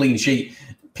expect a clean sheet.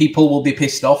 People will be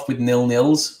pissed off with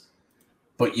 0-0s.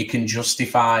 but you can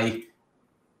justify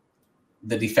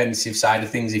the defensive side of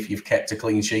things if you've kept a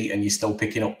clean sheet and you're still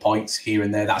picking up points here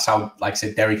and there. That's how, like I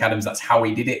said, Derek Adams, that's how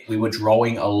he did it. We were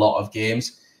drawing a lot of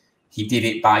games. He did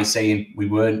it by saying we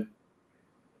weren't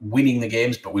winning the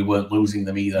games, but we weren't losing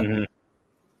them either. Mm-hmm.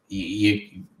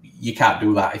 You can't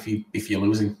do that if you're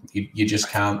losing. You just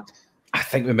can't. I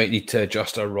think we might need to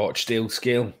adjust our Rochdale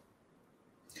scale.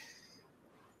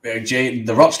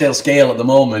 The Rochdale scale at the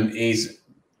moment is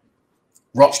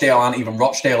Rochdale aren't even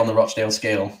Rochdale on the Rochdale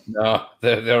scale. No,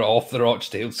 they're off the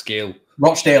Rochdale scale.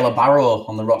 Rochdale are Barrow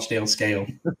on the Rochdale scale.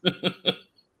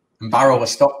 And Barrow are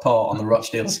Stockport on the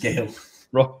Rochdale scale.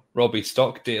 Robbie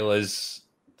Stockdale is...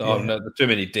 Oh, no, there are too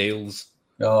many Dales.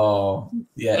 Oh,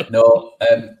 yeah, no.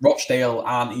 Rochdale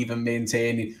aren't even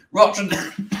maintaining...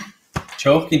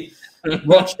 Choking.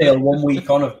 Rochdale 1 week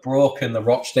on have broken the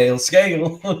Rochdale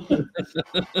scale.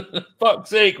 Fuck's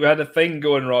sake, we had a thing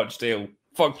going, Rochdale.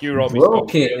 Fuck you, Robbie.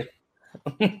 Broke it.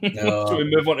 No. So we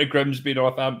move on to Grimsby,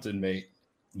 Northampton, mate.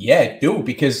 Yeah, do,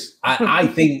 because I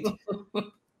think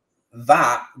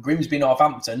that Grimsby,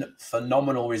 Northampton,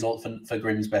 phenomenal result for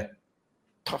Grimsby.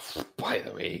 By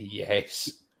the way, yes.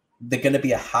 They're going to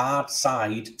be a hard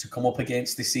side to come up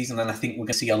against this season, and I think we're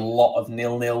going to see a lot of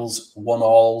 0-0s,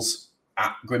 1-1s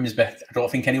at Grimsby. I don't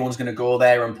think anyone's going to go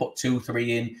there and put 2-3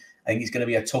 in. I think it's going to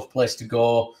be a tough place to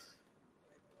go.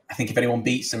 I think if anyone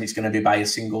beats them, it's going to be by a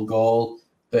single goal.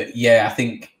 But yeah, I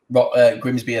think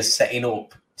Grimsby are setting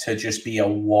up to just be a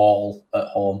wall at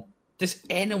home. Does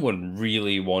anyone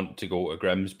really want to go to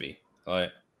Grimsby?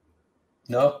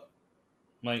 No.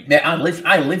 Mate, I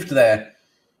lived there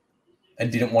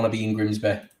and didn't want to be in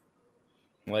Grimsby.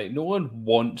 No one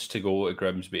wants to go to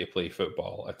Grimsby to play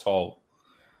football at all.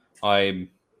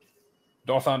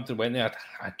 Northampton went there.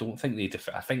 I don't think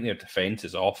I think their defence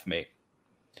is off, mate.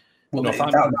 Well,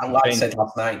 that lad said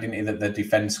last night, didn't he, that the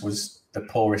defence was the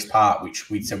poorest part, which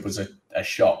we said was a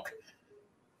shock.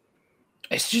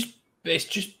 It's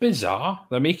just bizarre.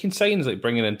 They're making signs like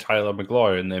bringing in Tyler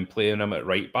McGlory and then playing him at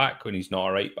right back when he's not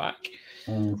a right back.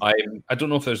 I don't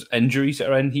know if there's injuries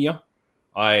that are in here,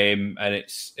 and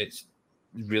it's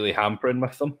really hampering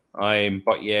with them.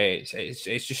 But yeah,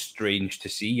 it's just strange to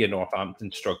see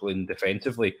Northampton struggling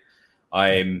defensively.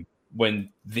 When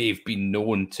they've been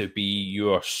known to be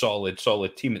your solid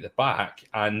team at the back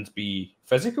and be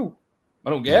physical. I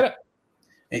don't get it.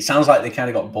 It sounds like they kind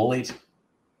of got bullied.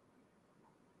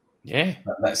 Yeah.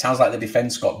 That sounds like the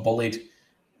defence got bullied.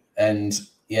 And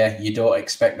yeah, you don't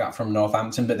expect that from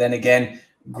Northampton. But then again,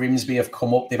 Grimsby have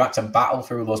come up. They've had to battle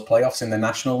through those playoffs in the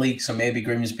National League. So maybe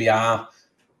Grimsby are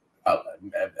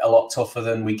a lot tougher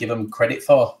than we give them credit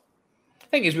for. The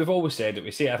thing is, we've always said it.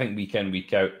 We say it, I think, week in,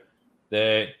 week out.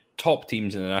 The top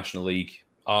teams in the National League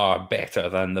are better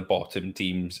than the bottom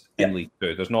teams in League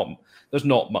Two. There's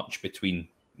not much between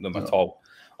them at all.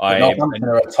 Northampton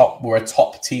we're a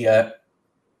top tier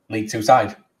League Two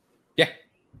side. Yeah.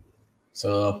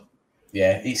 So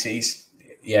yeah, it's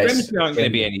Grimsby aren't going to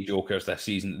be any jokers this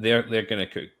season. They're going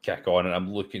to kick on, and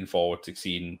I'm looking forward to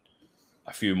seeing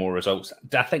a few more results.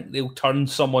 Do I think they'll turn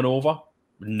someone over?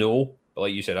 No, but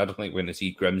like you said, I don't think we're going to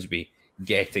see Grimsby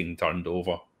getting turned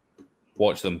over.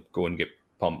 Watch them go and get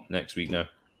pumped next week now.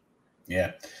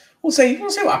 Yeah. We'll see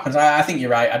what happens. I think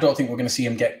you're right. I don't think we're going to see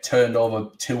them get turned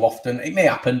over too often. It may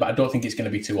happen, but I don't think it's going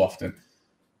to be too often.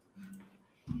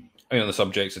 I mean, on the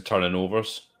subjects of turning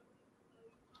overs.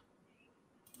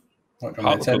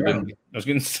 I was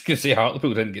going to say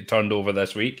Hartlepool didn't get turned over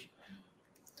this week.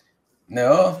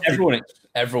 No.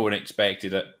 Everyone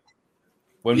expected it.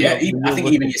 I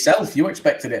think even yourself, you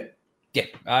expected it. Yeah,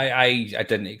 I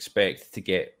didn't expect to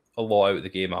get a lot out of the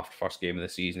game after the first game of the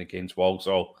season against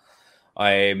Walsall.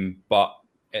 But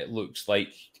it looks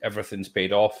like everything's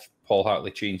paid off. Paul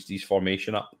Hartley changed his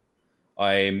formation up.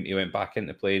 He went back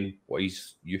into playing what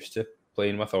he's used to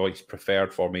playing with, or his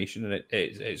preferred formation, and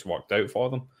it's worked out for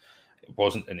them. It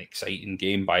wasn't an exciting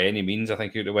game by any means. I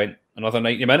think it would have went another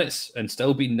 90 minutes and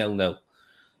still been 0-0.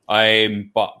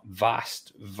 But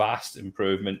vast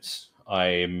improvements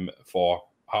for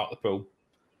Hartlepool.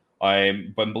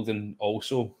 Wimbledon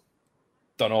also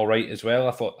done all right as well.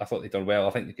 I thought they'd done well.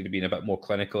 I think they could have been a bit more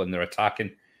clinical in their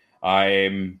attacking.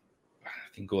 I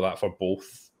can go that for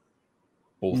both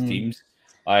teams.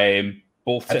 I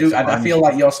feel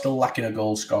like you're still lacking a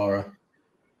goal scorer.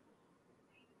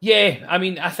 Yeah, I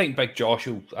mean, I think Big Josh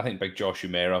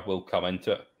Umera will come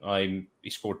into it. He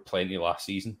scored plenty last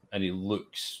season, and he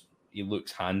looks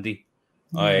handy.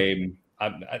 I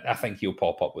think he'll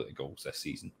pop up with the goals this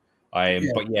season.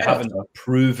 Having a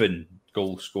proven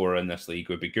goal scorer in this league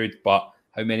would be good. But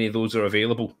how many of those are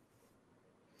available?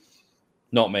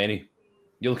 Not many.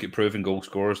 You look at proven goal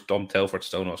scorers. Dom Telford's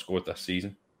still not scored this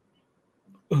season.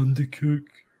 Undercook.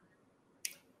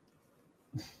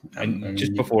 And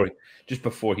just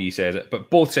before he says it, but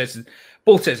both sets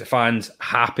of fans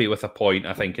happy with a point.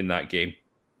 I think in that game,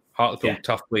 Hartlepool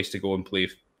tough place to go and play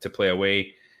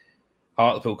away.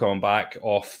 Hartlepool coming back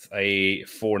off a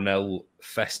 4-0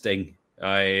 fisting.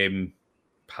 I'm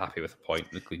happy with a point.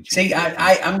 The clean sheet. See,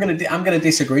 I'm gonna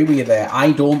disagree with you there.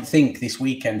 I don't think this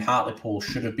weekend Hartlepool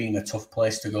should have been a tough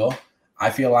place to go. I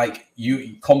feel like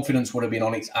confidence would have been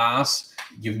on its arse.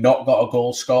 You've not got a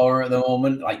goal scorer at the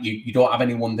moment. Like you don't have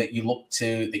anyone that you look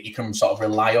to that you can sort of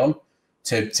rely on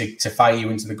to fire you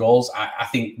into the goals. I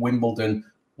think Wimbledon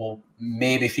will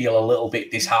maybe feel a little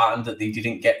bit disheartened that they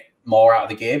didn't get more out of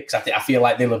the game, because I feel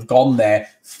like they'll have gone there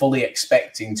fully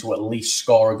expecting to at least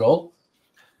score a goal,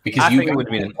 because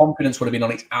confidence would have been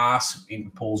on its arse in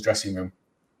Paul's dressing room.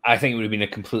 I think it would have been a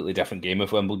completely different game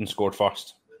if Wimbledon scored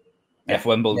first. If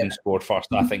Wimbledon scored first,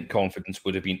 I think confidence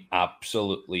would have been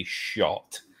absolutely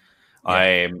shot.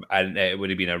 And it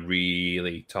would have been a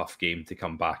really tough game to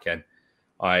come back in.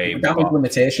 That was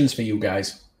limitations for you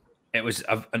guys. It was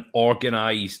an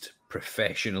organised,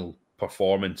 professional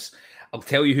performance. I'll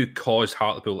tell you who caused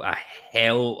Hartlepool a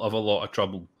hell of a lot of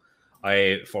trouble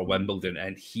for Wimbledon,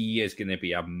 and he is going to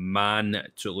be a man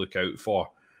to look out for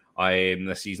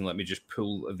this season. Let me just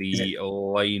pull the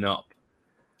lineup.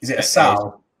 Is it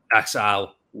Asal?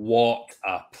 Asal, what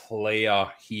a player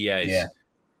he is. Yeah.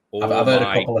 I've heard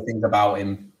a couple of things about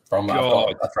him from I've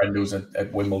got a friend who's a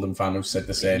Wimbledon fan who said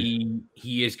the same.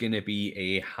 He is going to be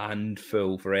a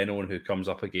handful for anyone who comes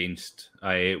up against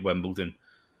Wimbledon.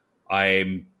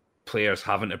 Players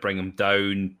having to bring him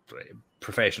down,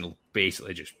 professional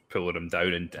basically just pulling him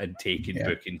down and taking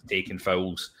bookings, taking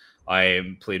fouls.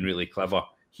 Playing really clever.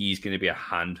 He's going to be a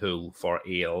handful for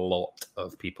a lot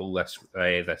of people this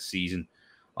season.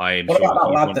 What about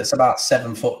that lad that's about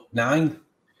 7'9"?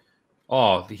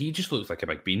 Oh, he just looks like a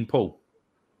big beanpole.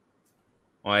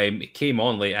 It came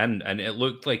on late in, and it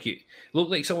looked like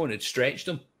someone had stretched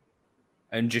him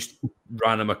and just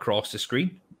ran him across the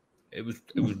screen. It was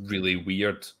really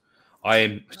weird.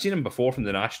 I've seen him before from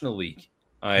the National League.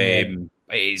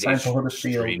 It's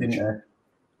strange.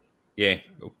 Yeah,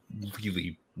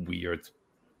 really weird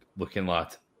looking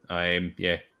lad.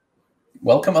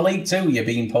 Welcome to League Two, you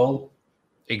beanpole.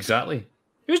 Exactly.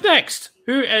 Who's next?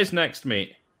 Who is next,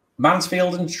 mate?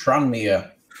 Mansfield and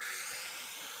Tranmere.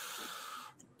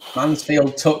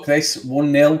 Mansfield took this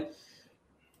 1-0.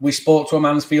 We spoke to a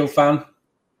Mansfield fan.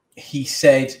 He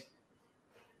said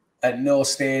at no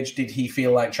stage did he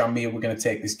feel like Tranmere were going to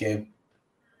take this game.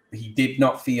 He did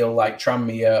not feel like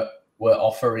Tranmere were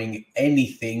offering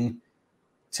anything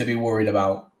to be worried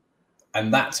about.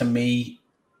 And that, to me,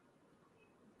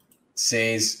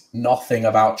 says nothing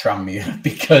about Tranmere,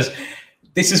 because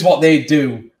this is what they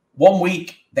do. 1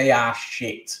 week, they are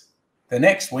shit. The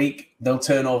next week, they'll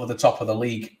turn over the top of the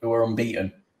league, who are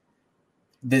unbeaten.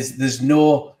 There's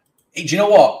no... Do you know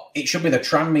what? It should be the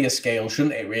Tranmere scale,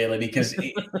 shouldn't it, really? Because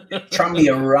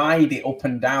Tranmere ride it up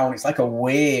and down. It's like a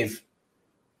wave.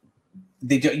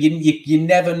 You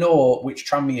never know which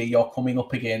Tranmere you're coming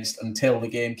up against until the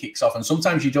game kicks off. And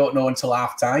sometimes you don't know until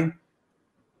half-time.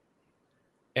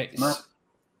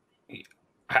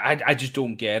 I just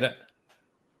don't get it.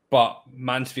 But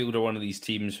Mansfield are one of these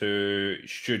teams who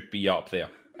should be up there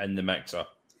in the mixer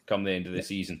come the end of the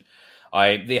season.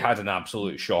 They had an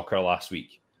absolute shocker last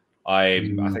week. I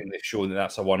think they've shown that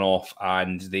that's a one-off,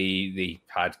 and they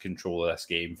had control of this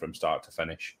game from start to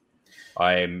finish.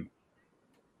 I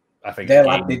think their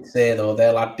lad did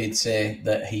say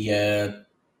that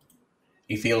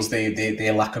he feels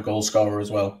they lack a goal scorer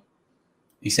as well.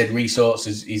 He said Resource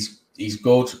he's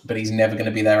good, but he's never going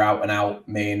to be their out and out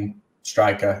main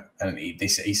striker. And he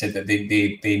said that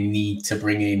they need to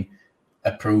bring in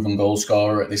a proven goal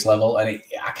scorer at this level. And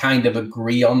I kind of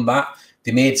agree on that.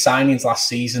 They made signings last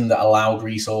season that allowed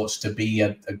Resource to be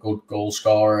a good goal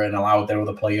scorer and allowed their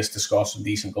other players to score some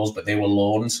decent goals, but they were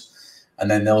loans. And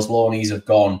then those loanees have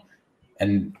gone.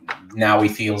 And now he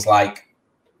feels like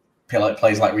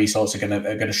players like Resource are going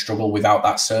to struggle without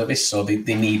that service. So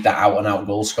they need that out-and-out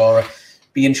goal scorer.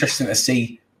 Be interesting to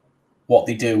see what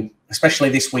they do, especially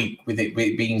this week, with it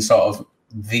being sort of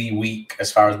the week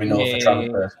as far as we know for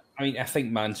transfers. I mean, I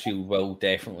think Mansfield will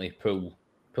definitely pull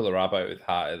a rabbit out of the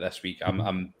hat this week.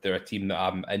 They're a team that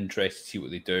I'm interested to see what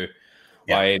they do.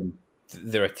 Yeah.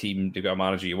 They're a team, they've got a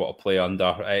manager you want to play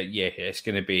under. It's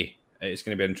going to be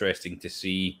interesting to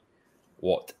see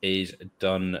what is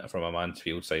done from a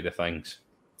Mansfield side of things.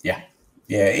 Yeah,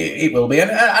 it will be.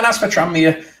 And as for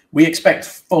Tranmere, we expect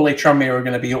fully Tranmere are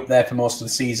going to be up there for most of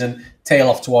the season, tail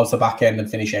off towards the back end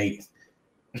and finish 8th.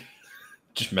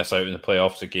 just miss out in the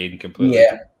playoffs again completely.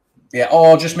 Yeah, yeah,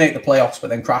 or just make the playoffs, but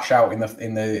then crash out in the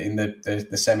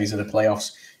semis of the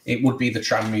playoffs. It would be the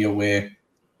Tranmere way,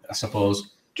 I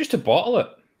suppose. Just to bottle it,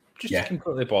 to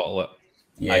completely bottle it.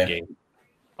 Yeah.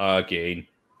 Again.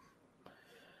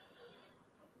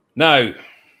 Now,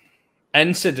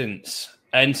 incidents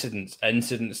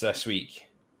this week.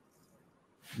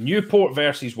 Newport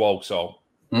versus Walsall.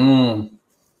 Now,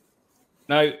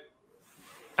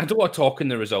 I don't want to talk on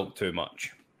the result too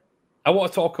much. I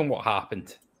want to talk on what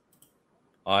happened.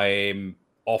 I'm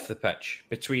off the pitch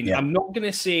between. I'm not going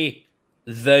to say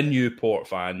the Newport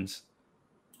fans.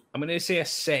 I'm going to say a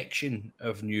section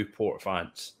of Newport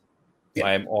fans.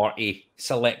 Or a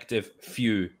selective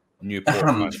few Newport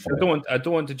fans. I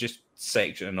don't want to just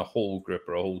section in a whole group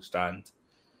or a whole stand.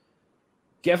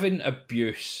 Giving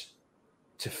abuse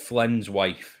to Flynn's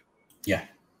wife. Yeah.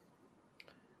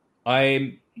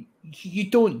 You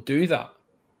don't do that.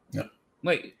 No.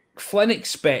 Like, Flynn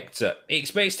expects it. He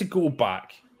expects to go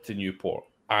back to Newport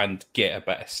and get a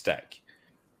bit of stick.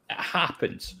 It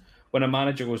happens when a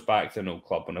manager goes back to an old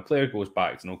club, when a player goes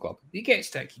back to an old club. You get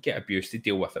stick, you get abuse, to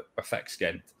deal with it with thick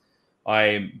skin.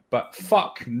 But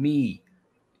fuck me.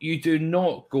 You do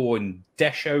not go and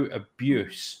dish out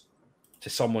abuse to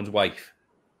someone's wife.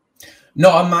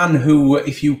 Not a man who,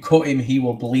 if you cut him, he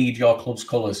will bleed your club's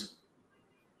colours.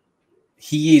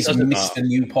 He is Mr.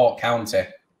 Newport County.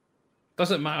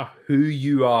 Doesn't matter who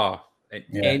you are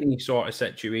in any sort of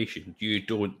situation, you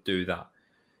don't do that.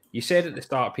 You said at the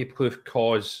start, people who've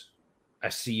caused a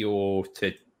CEO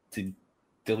to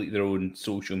delete their own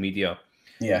social media.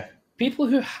 Yeah. People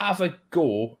who have a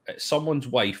go at someone's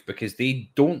wife because they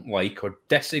don't like or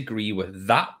disagree with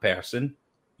that person,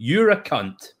 you're a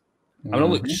cunt. I'm going to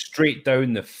look straight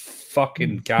down the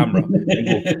fucking camera and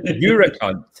go, you're a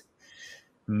cunt.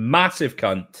 Massive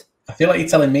cunt. I feel like you're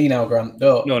telling me now, Grant.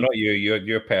 No, not you.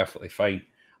 You're perfectly fine.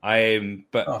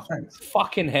 But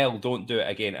fucking hell, don't do it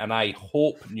again. And I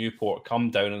hope Newport come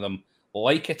down on them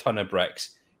like a ton of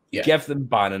bricks, give them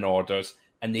banning orders,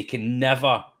 and they can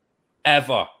never,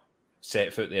 ever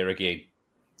set foot there again.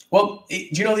 Well, do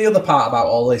you know the other part about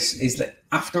all this is that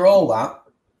after all that,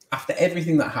 after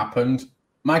everything that happened,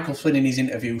 Michael Flynn in his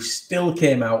interview still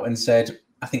came out and said,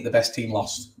 I think the best team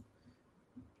lost.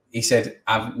 He said,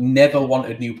 I've never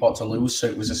wanted Newport to lose, so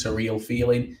it was a surreal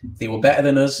feeling. They were better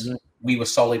than us. We were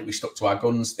solid. We stuck to our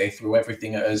guns. They threw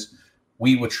everything at us.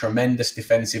 We were tremendous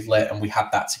defensively, and we had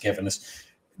that togetherness.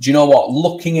 Do you know what?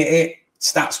 Looking at it,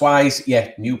 stats-wise,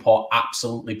 Newport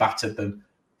absolutely battered them.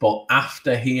 But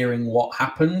after hearing what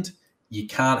happened, you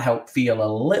can't help feel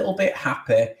a little bit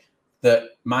happy that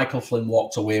Michael Flynn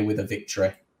walked away with a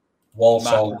victory.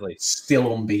 Walsall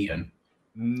still unbeaten.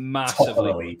 Massively. Top of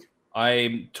the league.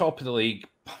 I'm top of the league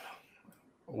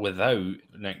without...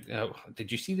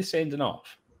 Did you see the sending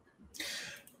off?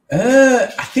 I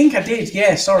think I did.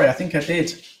 Yeah, sorry. I think I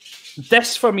did.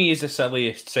 This, for me, is the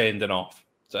silliest sending off.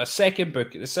 So a second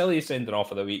booking, the silliest sending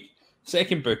off of the week.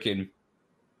 Second booking.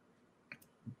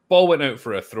 Ball went out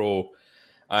for a throw.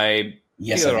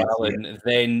 Taylor Allen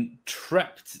then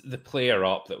tripped the player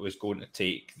up that was going to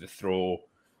take the throw,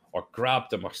 or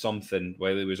grabbed him or something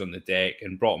while he was on the deck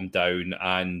and brought him down,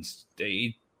 and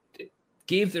he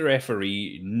gave the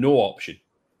referee no option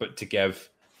but to give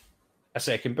a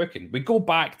second booking. We go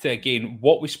back to, again,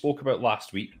 what we spoke about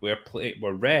last week, where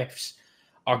refs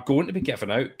are going to be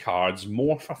giving out cards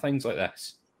more for things like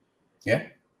this. Yeah.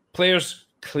 Players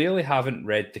clearly haven't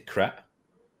read the crit,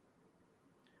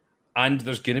 and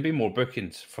there's going to be more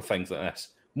bookings for things like this.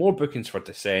 More bookings for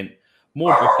dissent.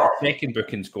 More second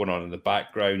bookings going on in the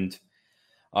background.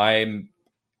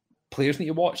 Players need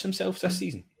to watch themselves this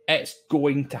season. It's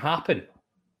going to happen.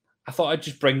 I thought I'd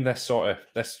just bring this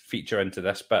feature into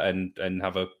this bit and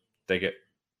have a dig at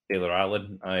Taylor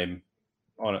Allen. I'm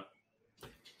on it.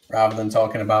 Rather than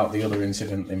talking about the other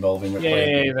incident involving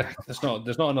there's not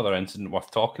another incident worth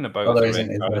talking about.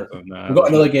 We've got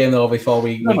another game though before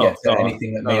we get to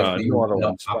anything that may have been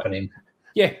not happening.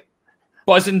 Yeah.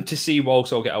 Buzzing to see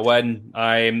Walsall get a win.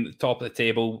 I'm top of the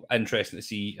table. Interesting to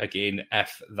see again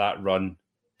if that run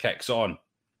kicks on.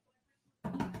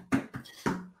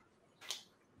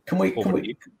 Can we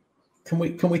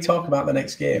talk about the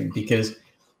next game? Because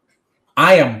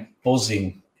I am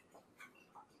buzzing.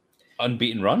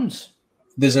 Unbeaten runs.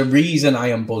 There's a reason I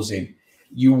am buzzing.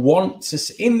 You want to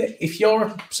if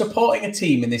you're supporting a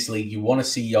team in this league, you want to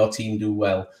see your team do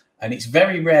well, and it's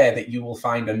very rare that you will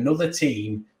find another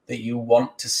team that you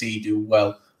want to see do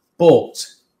well. But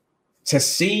to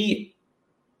see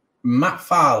Matt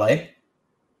Farley,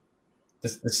 the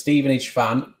Stevenage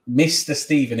fan, Mr.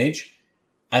 Stevenage,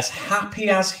 as happy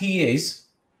as he is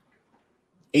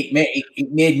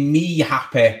it made me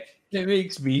happy. It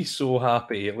makes me so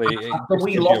happy. Like, after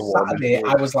we lost Saturday,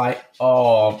 I was like,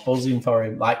 oh, buzzing for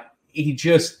him. Like, he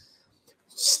just,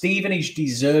 Stevenage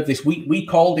deserved this. We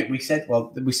called it. We said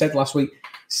last week,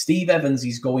 Steve Evans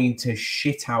is going to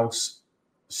shithouse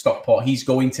Stockport. He's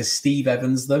going to Steve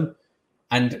Evans them.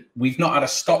 And we've not had a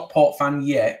Stockport fan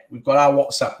yet. We've got our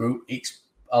WhatsApp group. It's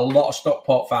a lot of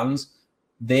Stockport fans.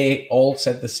 They all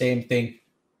said the same thing.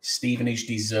 Stevenage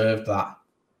deserved that.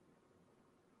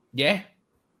 Yeah.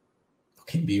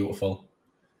 Fucking beautiful.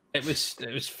 It was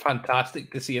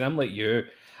fantastic to see. And I'm like you.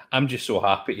 I'm just so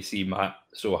happy to see Matt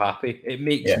so happy. It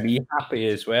makes me happy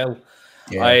as well.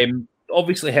 Yeah. I'm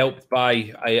obviously helped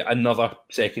by another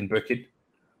second booking.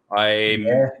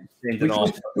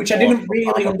 Which I didn't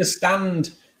really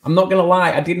understand. I'm not going to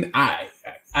lie.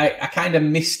 I kind of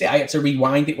missed it. I had to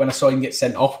rewind it when I saw him get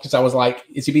sent off because I was like,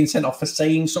 is he being sent off for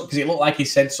saying something? Because it looked like he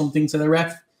said something to the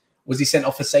ref. Was he sent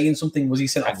off for saying something? Was he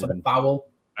sent off for the foul?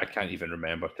 I can't even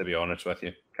remember, to be honest with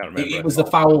you. Can't remember. It was the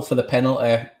foul for the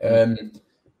penalty.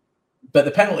 But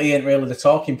the penalty ain't really the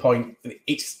talking point.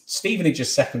 It's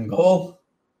Stevenage's second goal.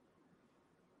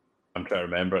 I'm trying to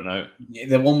remember it now.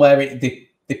 The one where they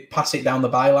pass it down the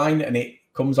byline and it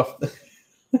comes off.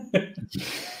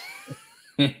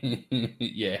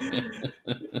 Yeah.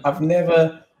 I've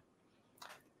never.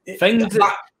 If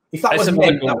that was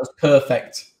meant, that was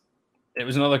perfect. It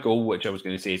was another goal, which I was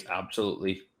going to say is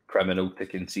absolutely criminal to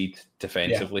concede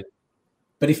defensively. Yeah.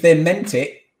 But if they meant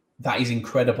it, that is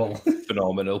incredible.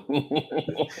 Phenomenal.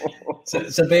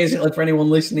 So basically, for anyone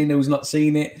listening who's not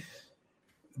seen it,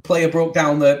 the player broke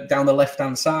down the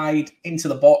left-hand side into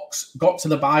the box, got to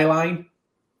the byline,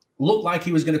 looked like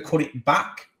he was going to cut it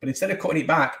back, but instead of cutting it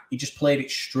back, he just played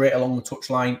it straight along the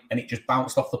touchline, and it just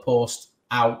bounced off the post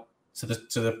out to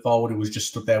the forward who was just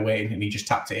stood there waiting, and he just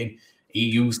tapped it in. He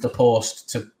used the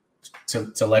post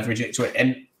to leverage it to it.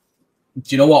 And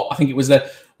do you know what? I think it was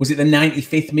the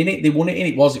 95th minute they won it in?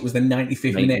 It was the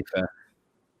 95th minute.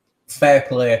 Fair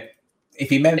play. If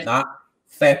he meant that,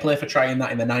 fair play for trying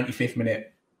that in the 95th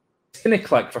minute. It's going to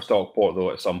click for Stockport,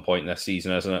 though, at some point this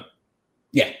season, isn't it?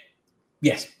 Yeah.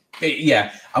 Yes.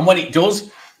 Yeah. And when it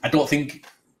does, I feel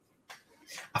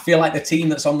like the team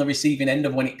that's on the receiving end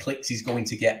of when it clicks is going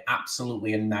to get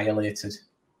absolutely annihilated.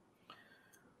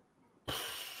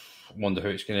 Wonder who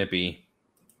it's going to be.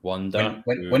 When do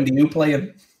you play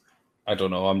him? I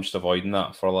don't know. I'm just avoiding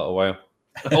that for a little while.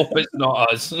 I hope it's not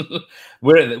us.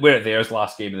 We're at theirs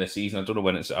last game of the season. I don't know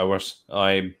when it's ours.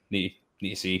 I need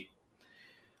to see.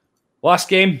 Last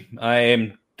game,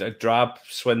 Drab,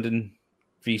 Swindon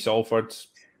v Salford.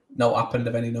 No happened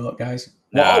of any note, guys.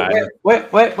 Nah,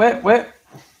 wait.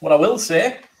 What I will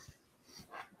say,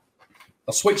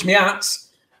 I'll switch my hats.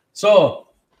 So,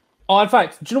 in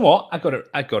fact, do you know what? I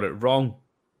got it wrong.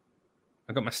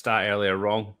 I got my stat earlier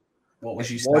wrong. What was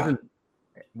your stat?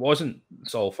 It wasn't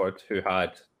Salford who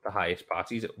had the highest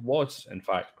passes. It was, in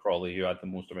fact, Crawley who had the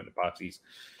most amount of passes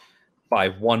by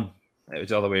one. It was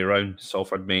the other way around.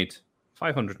 Salford made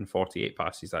 548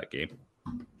 passes that game.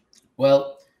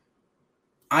 Well,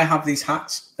 I have these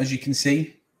hats, as you can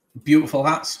see. Beautiful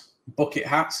hats, bucket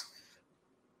hats.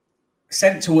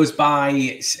 Sent to us by,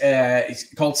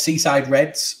 it's called Seaside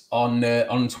Reds on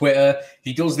Twitter.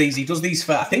 He does these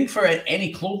for, I think, for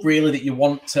any club really that you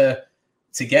want to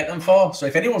get them for. So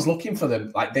if anyone's looking for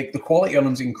them, like the quality on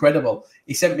them is incredible.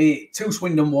 He sent me 2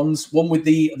 Swindon ones, one with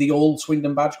the old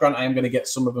Swindon badge. Grant, I am going to get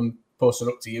some of them posted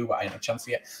up to you, but I haven't had a chance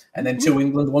yet. And then 2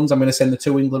 England ones. I'm going to send the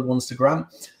 2 England ones to Grant.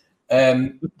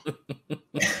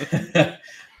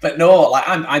 But no, like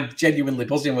I'm genuinely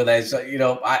buzzing with these. You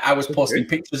know, I was posting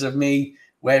pictures of me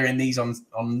wearing these on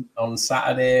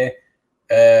Saturday.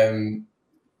 Saying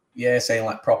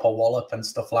like proper wallop and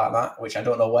stuff like that, which I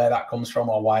don't know where that comes from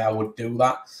or why I would do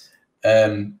that.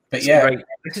 But yeah, right.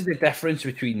 This is the difference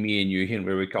between me and you here and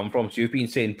where we come from. So you've been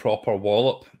saying proper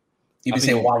wallop. You've been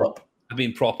saying wallop. I've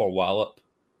been proper wallop.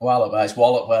 Wallop. It's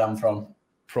wallop where I'm from.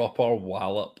 Proper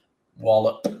wallop.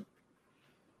 Wallop.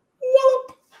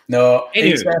 No,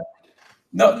 it's,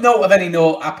 no of any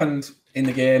note happened in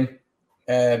the game.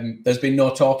 There's been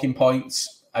no talking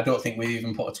points. I don't think we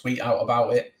even put a tweet out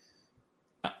about it.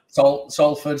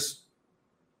 Salford's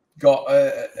got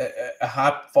a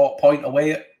hard-fought point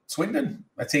away at Swindon,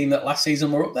 a team that last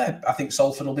season were up there. I think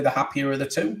Salford will be the happier of the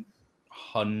two.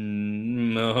 I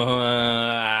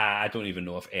don't even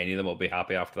know if any of them will be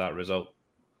happy after that result.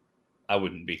 I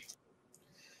wouldn't be.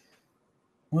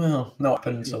 Well, not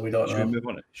happened, so we don't know.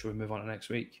 Should we move on to next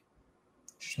week?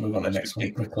 Just move on to next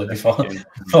week quickly before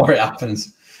it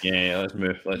happens. Yeah,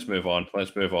 let's move on.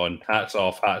 Hats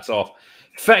off.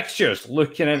 Fixtures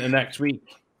looking into next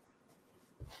week.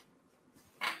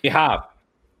 You have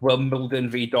Wimbledon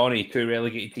v Donny, 2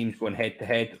 relegated teams going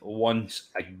head-to-head once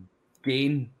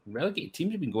again. Relegated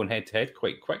teams have been going head-to-head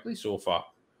quite quickly so far.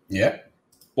 Yeah.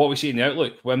 What we see in the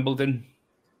outlook? Wimbledon?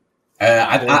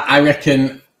 I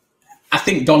reckon... I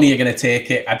think Donny are going to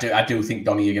take it. I do think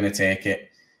Donny are going to take it.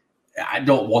 I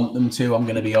don't want them to, I'm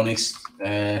going to be honest.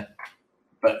 But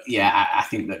yeah, I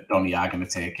think that Donny are going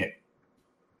to take it.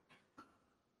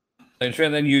 And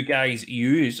then you guys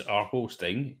are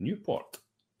hosting Newport.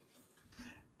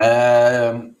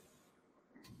 I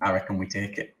reckon we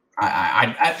take it.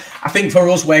 I think for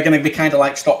us, we're going to be kind of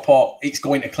like Stockport. It's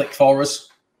going to click for us.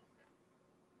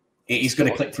 It is going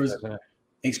to click for us.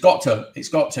 It's got to. It's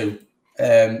got to.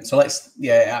 So let's.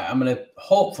 Yeah, I'm going to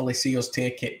hopefully see us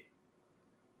take it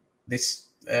this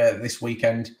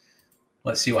weekend.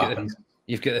 Let's see what happens.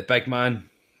 You've got the big man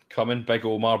coming, big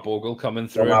Omar Bogle coming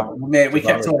through. Mate, we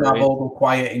kept Omar Bogle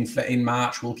quiet in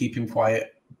March. We'll keep him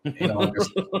quiet in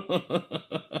August.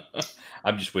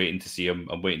 I'm just waiting to see him.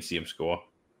 I'm waiting to see him score.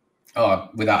 Oh,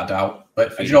 without a doubt.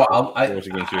 But you know what? I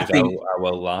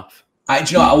will laugh. Do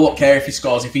you know what? I won't care if he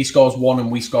scores. If he scores 1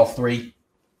 and we score 3,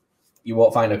 you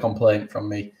won't find a complaint from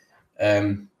me.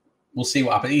 We'll see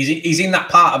what happens. He's in that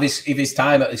part of his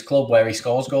time at his club where he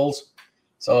scores goals,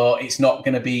 so it's not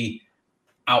going to be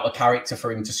out of character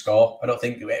for him to score. I don't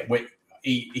think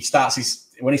he starts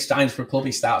when he signs for a club,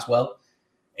 he starts well.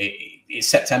 It's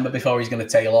September before he's going to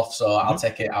tail off, so I'll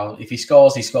take it out. If he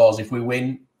scores, he scores. If we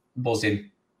win,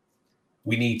 buzzing.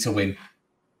 We need to win.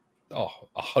 Oh,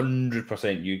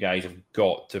 100%. You guys have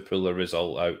got to pull a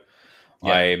result out.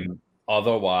 Yeah.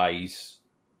 Otherwise,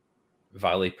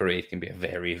 Valley Parade can be a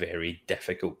very, very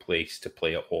difficult place to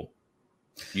play at home.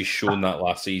 You've shown that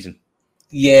last season.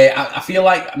 Yeah, I feel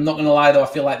like, I'm not going to lie though, I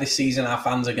feel like this season our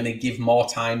fans are going to give more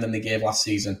time than they gave last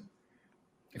season.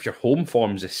 If your home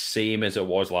form's the same as it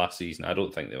was last season, I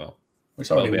don't think they will.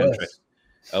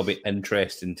 It'll be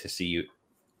interesting to see you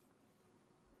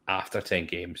after 10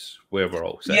 games where we're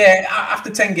all set. Yeah, after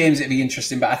 10 games it'd be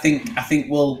interesting, but I think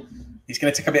it's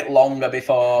going to take a bit longer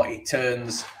before it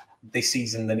turns this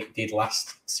season than it did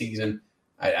last season.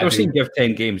 I've seen give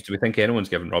 10 games. Do we think anyone's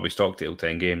given Robbie Stockdale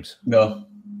 10 games? No.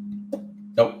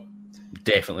 Nope.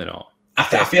 Definitely not.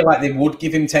 I feel like they would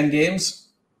give him 10 games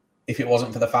if it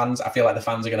wasn't for the fans. I feel like the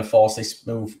fans are going to force this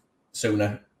move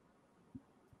sooner.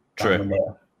 True.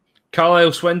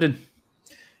 Carlisle, Swindon.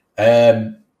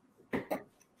 If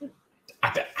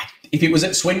it was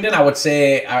at Swindon, I would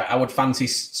say I would fancy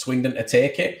Swindon to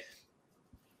take it.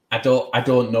 I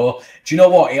don't know. Do you know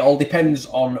what? It all depends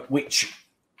on which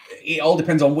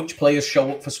players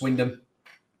show up for Swindon.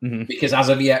 Mm-hmm. Because as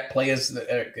of yet,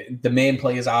 the main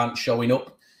players aren't showing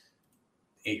up.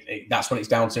 That's what it's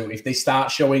down to. If they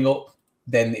start showing up,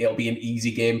 then it'll be an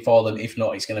easy game for them. If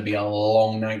not, it's going to be a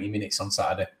long 90 minutes on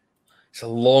Saturday. It's a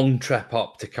long trip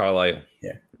up to Carlisle.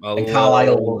 Yeah. And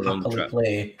Carlisle will happily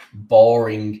play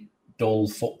boring, dull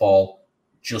football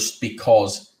just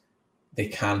because they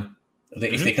can.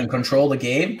 If they can control the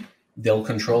game, they'll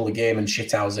control the game and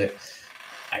shithouse it.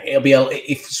 It'll be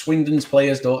if Swindon's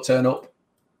players don't turn up,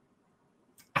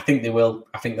 I think they will.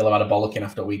 I think they'll have had a bollocking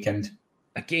after a weekend.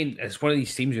 Again, it's one of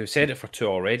these teams, we've said it for 2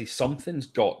 already. Something's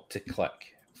got to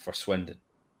click for Swindon.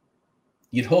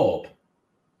 You'd hope.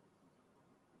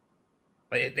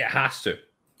 It has to.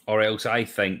 Or else I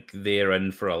think they're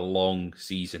in for a long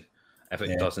season if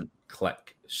it doesn't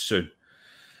click soon.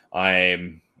 But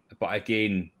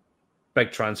again,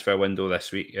 big transfer window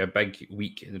this week, a big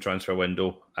week in the transfer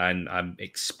window, and I'm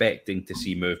expecting to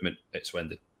see movement at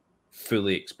Swindon.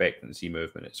 Fully expecting to see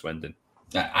movement at Swindon.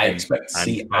 I expect to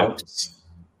see outs.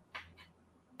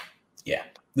 Yeah.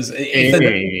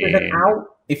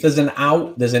 If there's an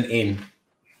out, there's an in.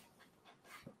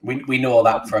 We know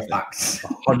that for a fact.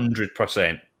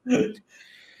 100%.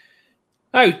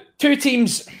 Now, 2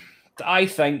 teams that I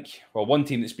think, well, one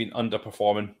team that's been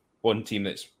underperforming, one team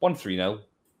that's won 3-0,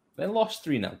 then lost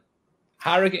 3-0.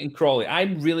 Harrogate and Crawley.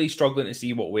 I'm really struggling to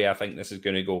see what way I think this is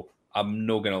going to go. I'm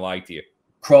not going to lie to you.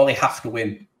 Crawley have to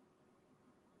win.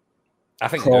 I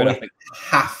think Crawley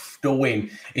have to win.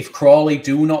 If Crawley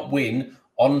do not win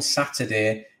on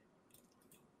Saturday,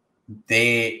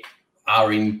 they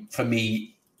are in, for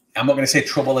me, I'm not going to say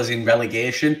trouble as in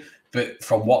relegation, but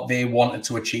from what they wanted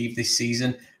to achieve this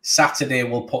season, Saturday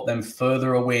will put them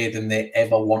further away than they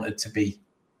ever wanted to be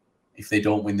if they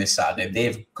don't win this Saturday.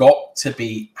 They've got to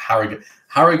beat Harrogate.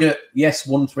 Harrogate, yes,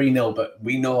 won 3-0, but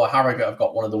we know Harrogate have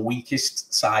got one of the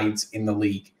weakest sides in the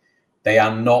league. They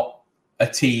are not a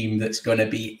team that's going to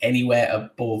be anywhere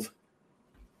above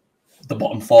the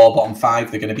bottom 4, bottom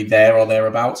 5. They're going to be there or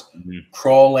thereabouts. Mm-hmm.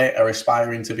 Crawley are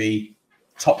aspiring to be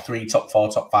top 3, top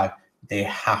 4, top 5. They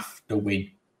have to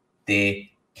win.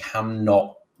 They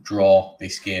cannot draw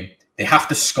this game. They have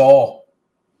to score.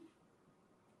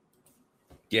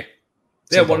 Yeah.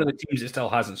 They're one of the teams that still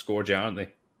hasn't scored yet, aren't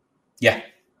they? Yeah.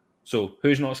 So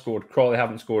who's not scored? Crawley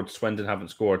haven't scored. Swindon haven't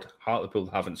scored. Hartlepool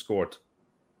haven't scored.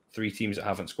 3 teams that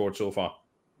haven't scored so far.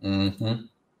 Mm-hmm.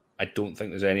 I don't think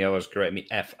there's any others. Correct me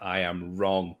if I am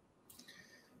wrong.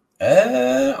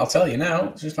 I'll tell you now.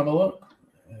 Let's just have a look.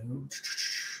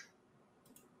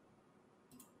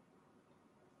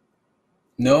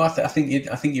 No, I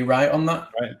think you're right on that.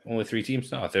 Right, only 3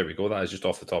 teams. Oh, there we go. That is just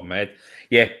off the top of my head.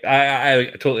 Yeah,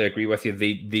 I totally agree with you.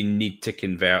 They need to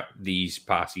convert these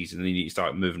passes and they need to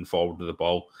start moving forward with the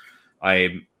ball.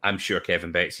 I'm sure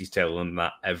Kevin Betsy's telling them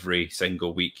that every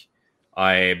single week.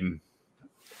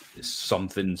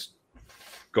 Something's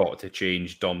got to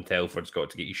change. Dom Telford's got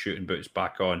to get his shooting boots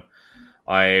back on.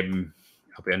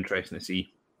 It'll be interesting to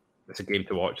see. It's a game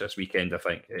to watch this weekend, I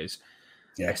think.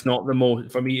 It's not the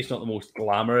most, for me, it's not the most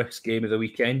glamorous game of the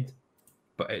weekend,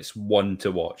 but it's one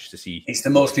to watch to see. It's the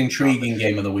most intriguing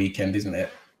game of the weekend, isn't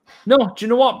it? No, do you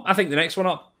know what? I think the next one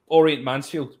up, Orient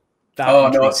Mansfield.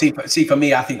 No, see, for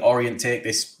me, I think Orient take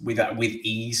this with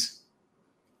ease.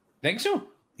 Think so?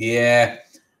 Yeah.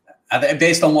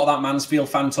 Based on what that Mansfield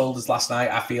fan told us last night,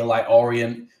 I feel like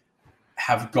Orient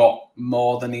have got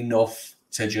more than enough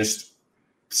to just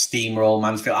steamroll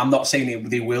Mansfield. I'm not saying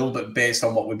they will, but based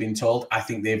on what we've been told, I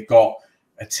think they've got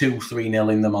a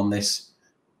 2-3-0 in them on this.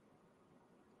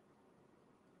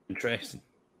 Interesting.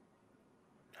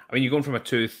 I mean, you're going from a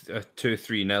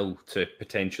 2-3-0 to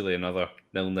potentially another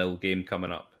 0-0 game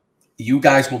coming up. You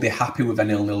guys will be happy with a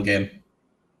 0-0 game.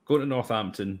 Go to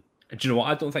Northampton. And do you know what?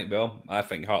 I don't think Bill. I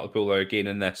think Hartlepool are again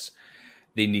in this.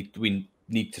 We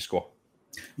need to score.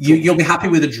 You'll be happy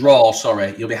with a draw.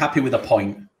 Sorry, you'll be happy with a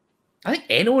point. I think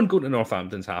anyone going to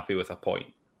Northampton's happy with a point.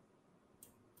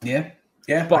 Yeah,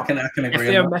 but I can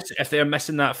agree. If they're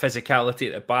missing that physicality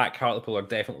at the back, Hartlepool are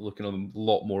definitely looking a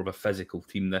lot more of a physical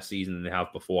team this season than they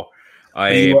have before.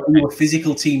 You're a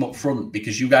physical team up front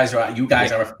because you guys are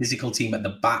a physical team at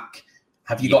the back.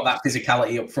 Have you got that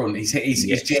physicality up front? Is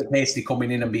Jake Hasty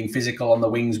coming in and being physical on the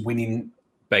wings, winning?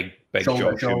 Big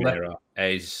Josh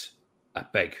is a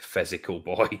big physical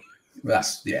boy. Oh,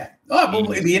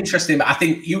 well, it'd be interesting. But I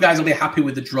think you guys will be happy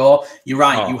with the draw. You're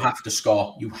right. You have to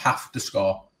score. You have to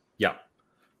score. Yeah.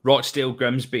 Rochdale,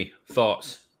 Grimsby.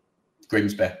 Thoughts?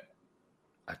 Grimsby.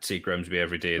 I'd say Grimsby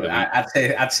every day of the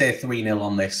week. I'd say 3-0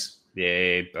 on this.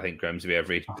 Yeah, I think Grimsby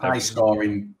every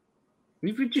scoring.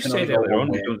 We just said earlier on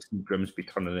we don't see Grimsby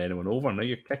turning anyone over. Now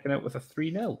you're kicking out with a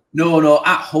 3-0. No.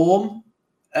 At home,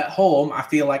 I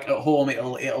feel like at home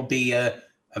it'll be a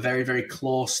very, very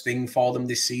close thing for them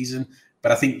this season.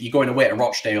 But I think you're going away to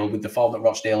Rochdale with the form that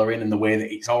Rochdale are in and the way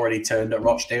that it's already turned at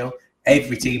Rochdale.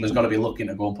 Every team has got to be looking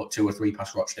to go and put 2 or 3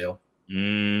 past Rochdale.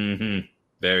 Mm-hmm.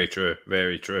 Very true.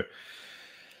 Very true.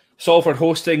 Salford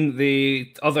hosting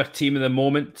the other team in the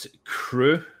moment,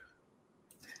 Crewe.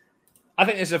 I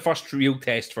think it's the first real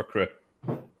test for Crewe.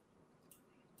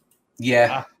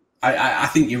 Yeah, I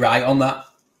think you're right on that.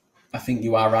 I think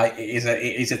you are right. It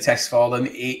is a test for them.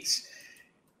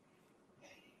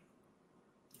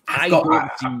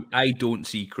 I don't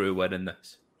see Crewe winning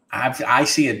this.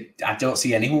 I don't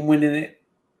see anyone winning it.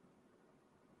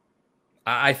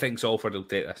 I think Salford will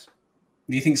take this.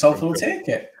 Do you think Salford will take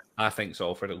it? I think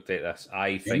Salford will take this.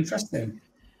 Interesting.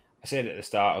 I said it at the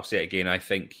start. I'll say it again. I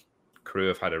think Crewe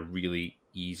have had a really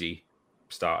easy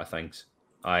start of things.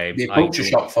 Be a culture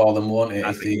shock for them, won't it?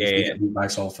 If they get beat by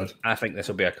Salford. I think this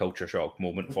will be a culture shock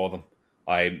moment for them.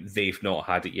 They've not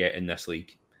had it yet in this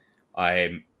league.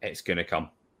 It's going to come,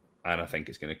 and I think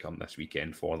it's going to come this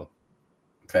weekend for them.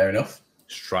 Fair enough.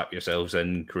 Strap yourselves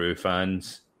in, Crewe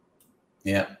fans.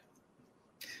 Yeah.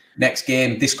 Next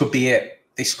game. This could be it.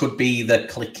 This could be the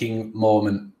clicking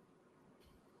moment.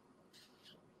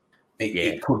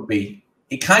 It could be.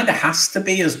 It kind of has to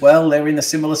be as well. They're in a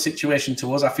similar situation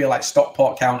to us. I feel like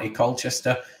Stockport County,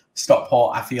 Colchester.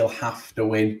 Stockport, I feel, have to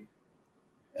win.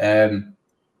 They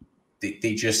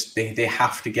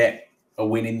have to get a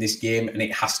win in this game, and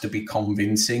it has to be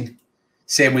convincing.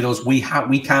 Same with us. We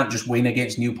can't just win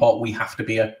against Newport. We have to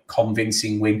be a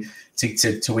convincing win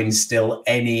to instill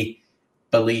any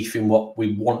belief in what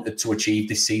we wanted to achieve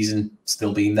this season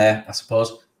still being there, I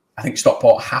suppose. I think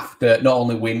Stockport have to not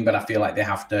only win, but I feel like they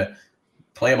have to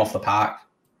play them off the park.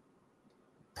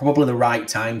 Probably the right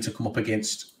time to come up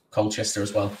against Colchester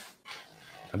as well.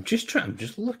 I'm just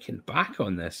looking back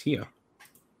on this here.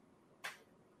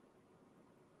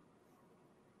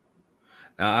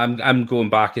 I'm going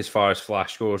back as far as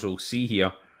flash scores. We'll see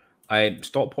here.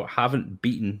 Stockport haven't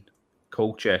beaten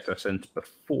Colchester since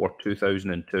before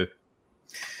 2002.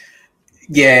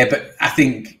 Yeah, but I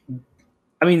think.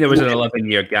 I mean, there was an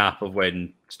 11-year gap of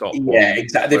when Stockport. Yeah,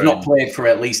 exactly. They've not played for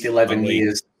at least 11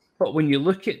 years. But when you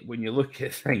look at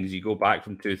things, you go back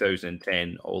from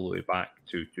 2010 all the way back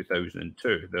to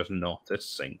 2002. There's not a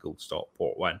single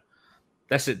Stockport win.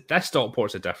 This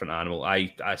Stockport's a different animal.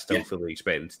 I still fully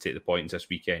expect them to take the points this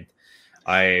weekend.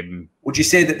 Would you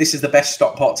say that this is the best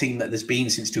Stockport team that there's been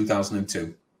since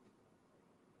 2002?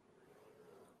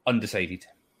 Undecided.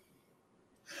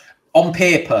 On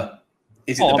paper,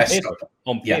 is it the best Stockport?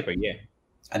 On paper, yeah.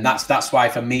 And that's why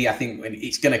for me, I think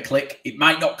it's going to click. It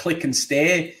might not click and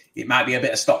stay. It might be a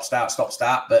bit of stop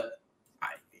start. But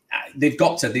they've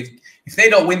got to. If they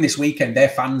don't win this weekend, their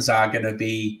fans are going to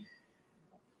be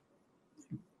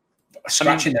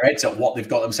scratching their heads at what they've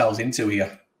got themselves into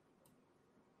here.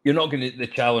 You're not going to. The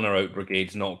Challoner out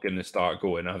brigade's not going to start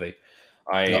going, are they?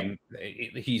 No.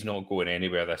 He's not going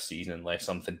anywhere this season unless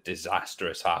something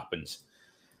disastrous happens.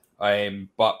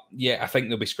 But yeah, I think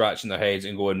they'll be scratching their heads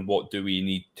and going, "What do we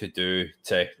need to do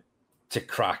to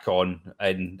crack on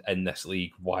in this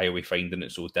league? Why are we finding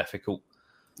it so difficult?"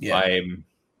 Yeah.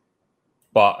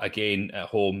 But again, at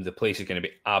home, the place is going to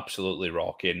be absolutely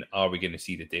rocking. Are we going to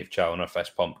see the Dave Challoner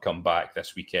fist pump come back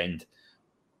this weekend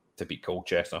to beat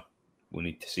Colchester? We'll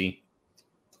need to see.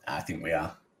 I think we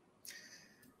are.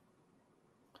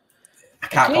 I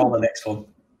can't call the next one.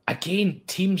 Again,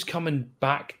 teams coming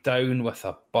back down with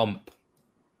a bump.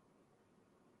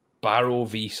 Barrow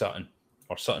v Sutton,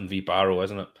 or Sutton v Barrow,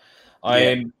 isn't it?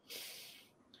 I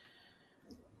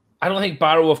don't think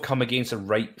Barrow have come against a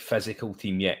right physical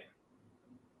team yet.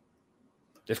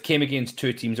 They've came against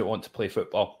two teams that want to play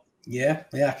football. Yeah,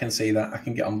 I can see that. I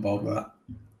can get on board with that.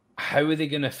 How are they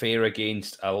going to fare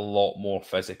against a lot more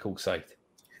physical side?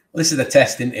 Well, this is the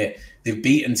test, isn't it? They've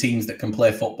beaten teams that can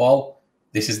play football.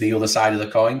 This is the other side of the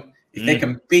coin. If they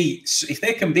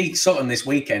can beat Sutton this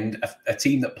weekend, a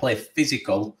team that play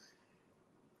physical,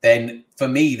 then for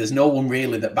me, there's no one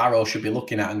really that Barrow should be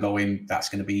looking at and going, that's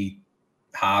going to be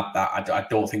hard. That I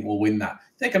don't think we'll win that.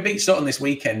 If they can beat Sutton this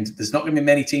weekend, there's not going to be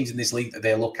many teams in this league that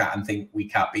they look at and think we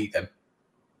can't beat them.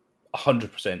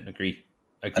 100% agree.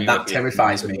 And that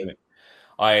terrifies me.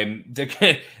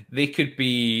 They could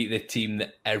be the team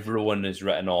that everyone has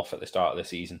written off at the start of the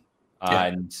season.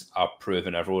 And are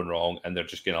proving everyone wrong, and they're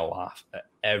just going to laugh at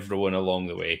everyone along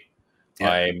the way.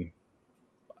 Yeah.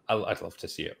 I'd love to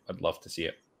see it. I'd love to see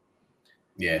it.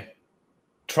 Yeah.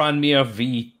 Tranmere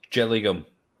v Gillingham.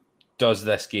 Does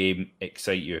this game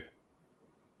excite you?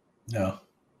 No.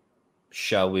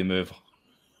 Shall we move?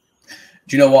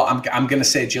 Do you know what? I'm going to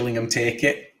say Gillingham take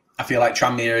it. I feel like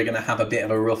Tranmere are going to have a bit of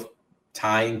a rough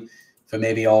time for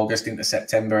maybe August into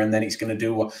September, and then it's going to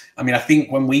do what... I mean, I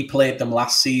think when we played them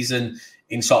last season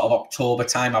in sort of October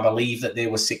time, I believe that they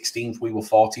were 16th, we were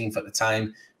 14th at the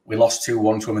time. We lost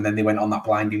 2-1 to them, and then they went on that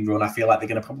blinding run. I feel like they're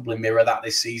going to probably mirror that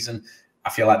this season. I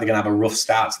feel like they're going to have a rough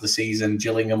start to the season.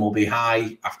 Gillingham will be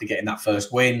high after getting that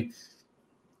first win.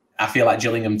 I feel like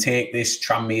Gillingham take this.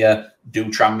 Tranmere do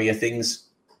Tranmere things.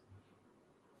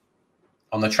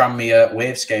 On the Tranmere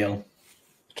wave scale.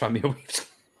 Tranmere wave scale.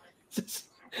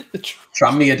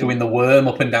 Tranmere doing the worm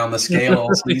up and down the scale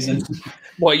all season.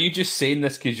 What, are you just saying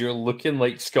this because you're looking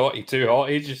like Scotty Too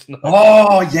Hotty just now?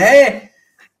 Oh, yeah.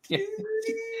 See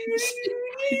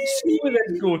with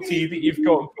this goatee that you've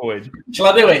got going. Shall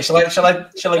I do it? Shall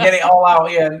I get it all out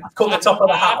here and cut the top of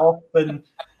the hat off and...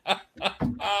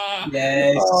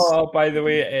 Yes. Oh, by the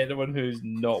way, anyone who's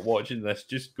not watching this,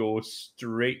 just go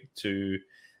straight to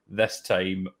this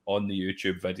time on the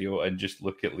YouTube video and just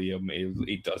look at Liam.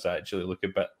 He does actually look a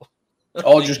bit...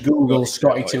 Or just Google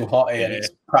Scotty Too Hotty and it's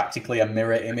practically a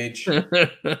mirror image.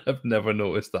 I've never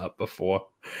noticed that before.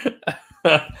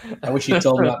 I wish you'd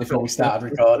told me that before we started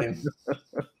recording.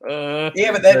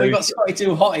 Yeah, but then we've got Scotty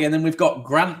Too Hotty and then we've got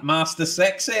Grandmaster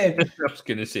Sexy. I was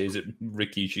going to say, is it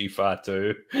Rikishi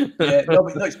Fatu? Yeah, no,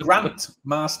 it's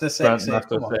Grandmaster Sexy.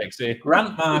 Grandmaster Sexy.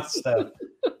 Grandmaster.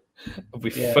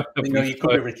 You could be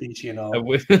Rikishi and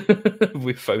all.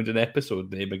 We found an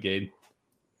episode name again.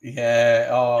 Yeah.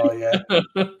 Oh, yeah.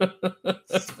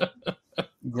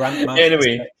 Grandmaster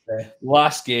anyway, Sexy.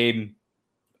 Last game.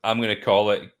 I'm going to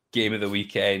call it game of the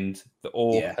weekend. The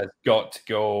O has got to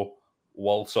go.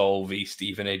 Walsall v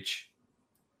Stevenage.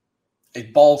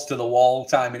 It's balls to the wall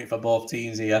timing it for both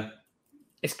teams here.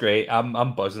 It's great.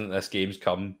 I'm buzzing that this game's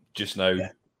come just now,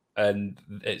 and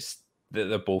it's that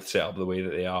they're both set up the way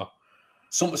that they are.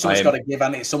 Someone's got to give,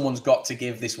 and someone's got to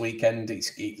give this weekend.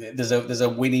 There's a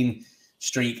winning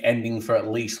streak ending for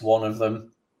at least one of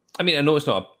them. I mean, I know it's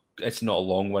not a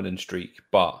long winning streak,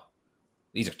 but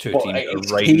these are two teams that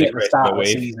are right at the start of the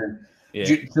season. Yeah.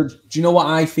 Do you know what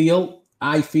I feel?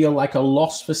 I feel like a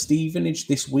loss for Stevenage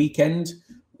this weekend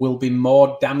will be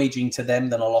more damaging to them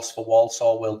than a loss for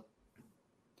Walsall will.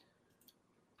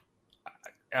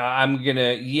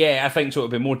 I think so. It'll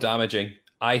be more damaging.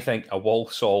 I think a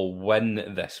Walsall win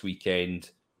this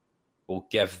weekend will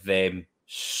give them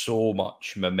so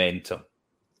much momentum.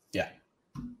 Yeah.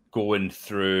 Going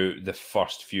through the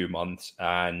first few months,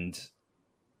 and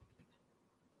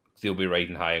they'll be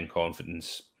riding high in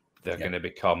confidence. They're going to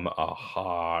become a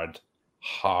hard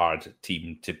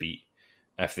team to beat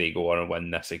if they go on and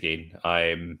win this again.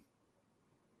 I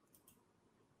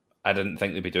didn't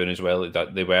think they'd be doing as well as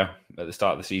they were at the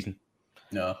start of the season.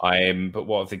 No. But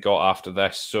what have they got after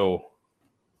this? So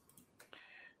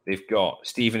they've got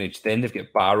Stevenage, then they've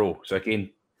got Barrow. So again,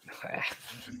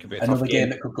 could be another game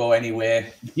that could go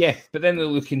anywhere. Yeah, but then they're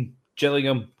looking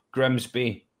Gillingham,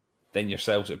 Grimsby, then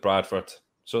yourselves at Bradford.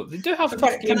 So they do have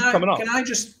tough games coming up.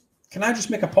 Can I just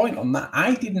make a point on that?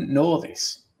 I didn't know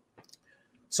this.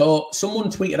 So someone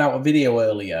tweeted out a video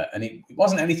earlier, and it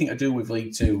wasn't anything to do with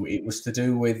League Two. It was to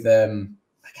do with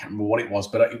I can't remember what it was,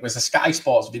 but it was a Sky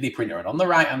Sports video printer, and on the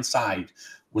right-hand side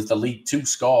was the League Two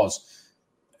scores.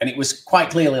 And it was quite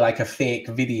clearly like a fake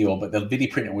video, but the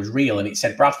video printer was real, and it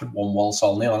said Bradford 1,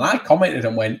 Walsall 0. And I commented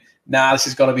and went, nah, this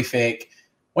has got to be fake.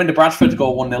 When did Bradford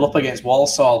go 1-0 up against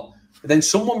Walsall? But then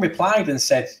someone replied and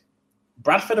said,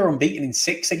 Bradford are unbeaten in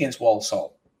 6 against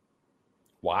Walsall.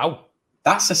 Wow.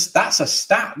 That's a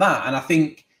stat, that. And I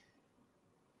think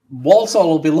Walsall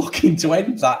will be looking to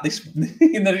end that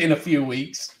in a few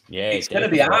weeks. Yeah, it's going to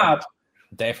be hard.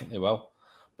 Definitely will.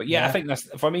 But yeah, I think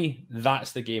for me,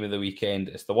 that's the game of the weekend.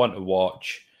 It's the one to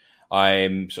watch.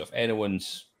 So if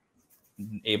anyone's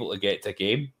able to get to a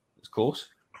game that's close,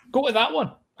 go to that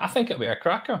one. I think it'll be a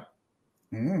cracker.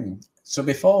 So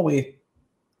before we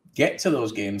get to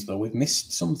those games, though, we've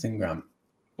missed something, Grant.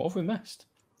 What have we missed?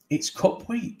 It's Cup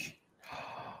Week.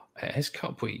 It is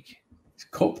Cup Week. It's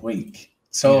Cup Week.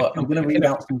 So I'm going to read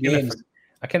out some games.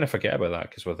 I kind of forget about that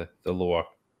because we're the lower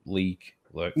league.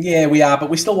 Look. Yeah, we are, but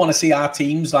we still want to see our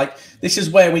teams. Like, this is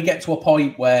where we get to a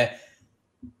point where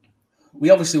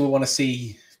we want to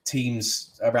see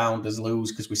teams around us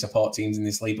lose because we support teams in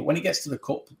this league. But when it gets to the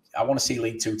Cup, I want to see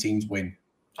League Two teams win.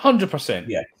 100%.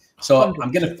 Yeah. So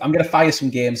 100%. I'm gonna fire some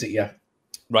games at you.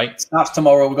 Right. Starts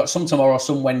tomorrow. We've got some tomorrow,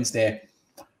 some Wednesday.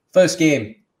 First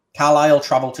game, Carlisle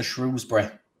travel to Shrewsbury.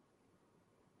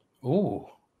 Oh,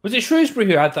 was it Shrewsbury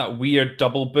who had that weird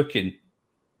double booking?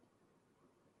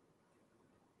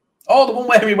 Oh, the one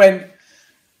where he went,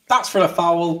 that's for a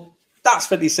foul, that's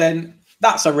for dissent,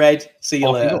 that's a red, see you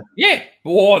later. Yeah.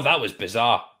 Oh, that was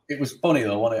bizarre. It was funny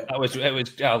though, wasn't it? It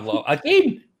was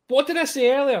again. What did I say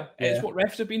earlier? Yeah. It's what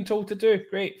refs have been told to do.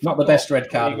 Great. Not the best red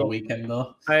card of the weekend,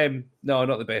 though. No,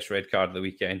 not the best red card of the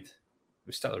weekend. It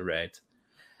was still a red.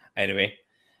 Anyway.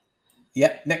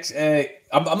 Yeah. Next,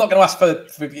 I'm not going to ask for.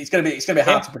 It's going to be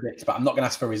hard to predict, but I'm not going to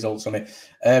ask for results on it.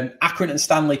 Accrington and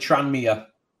Stanley Tranmere.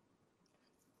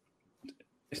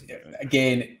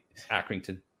 Again,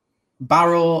 Accrington.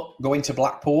 Barrow going to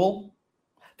Blackpool.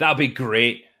 That'll be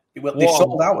great. They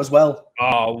sold out as well.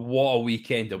 Oh, what a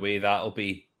weekend away that'll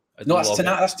be. No, that's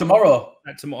tonight. That's tomorrow.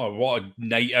 That's tomorrow. What a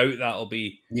night out that'll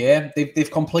be. Yeah, they've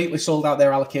completely sold out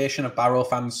their allocation of Barrow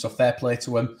fans, so fair play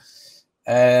to them.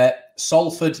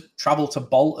 Salford travel to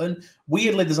Bolton.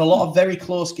 Weirdly, there's a lot of very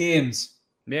close games.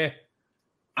 Yeah.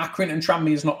 Accrington and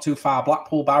Tranmere is not too far.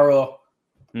 Blackpool, Barrow.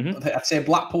 Mm-hmm. I'd say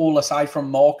Blackpool, aside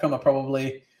from Morecambe, are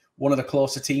probably one of the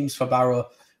closer teams for Barrow.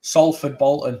 Salford,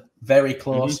 Bolton, very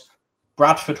close. Mm-hmm.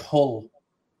 Bradford, Hull.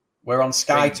 We're on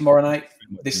Sky tomorrow night.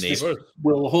 This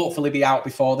will hopefully be out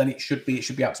before then. It should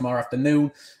be out tomorrow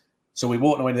afternoon. So we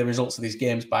won't know any of the results of these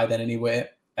games by then anyway.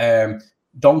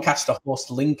 Doncaster host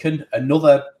Lincoln.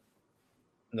 Another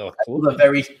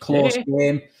very close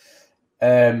game.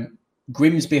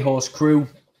 Grimsby host Crewe.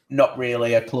 Not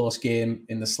really a close game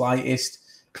in the slightest.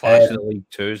 Clash of the League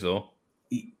Twos, though.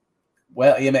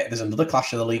 Well, yeah, mate, there's another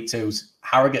clash of the League Twos.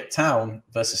 Harrogate Town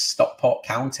versus Stockport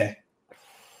County.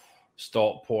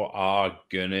 Stockport are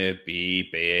going to be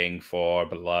baying for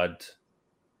blood.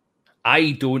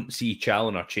 I don't see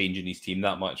Challoner changing his team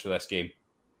that much for this game.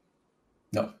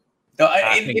 No.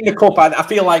 In the cup, I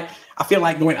feel like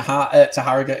going to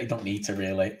Harrogate. You don't need to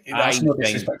really. That's no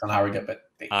disrespect on Harrogate,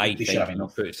 but they should have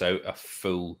enough. Puts out a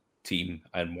full team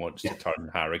and wants to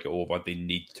turn Harrogate over. They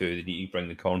need to bring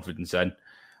the confidence in.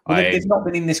 Well, they've not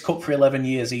been in this cup for 11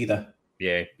 years either.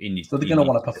 Yeah, so they're going to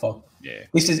want to perform. Yeah,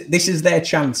 this is their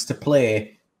chance to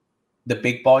play the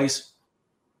big boys.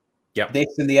 Yeah,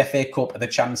 this and the FA Cup are the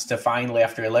chance to finally,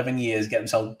 after 11 years, get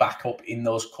themselves back up in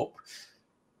those cup.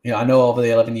 You know, I know over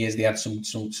the 11 years they had some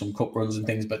cup runs and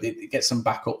things, but it gets them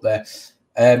back up there.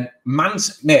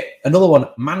 Mate, another one.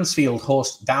 Mansfield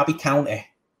host Derby County.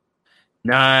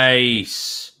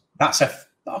 Nice. That's a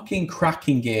fucking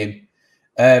cracking game.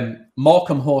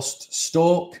 Morecambe host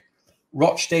Stoke.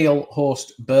 Rochdale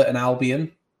host Burton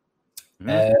Albion.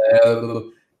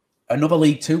 Another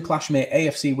League Two clash, mate.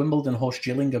 AFC Wimbledon host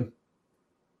Gillingham.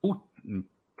 Oh,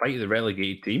 fight the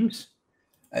relegated teams.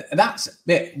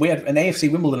 Mate, we had an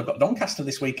AFC Wimbledon. I've got Doncaster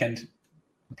this weekend.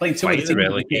 I'm playing two of the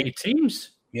relegated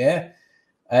teams. Yeah.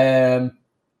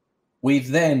 We've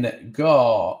then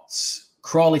got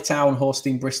Crawley Town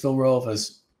hosting Bristol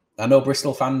Rovers. I know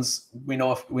Bristol fans. We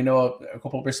know a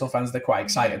couple of Bristol fans. They're quite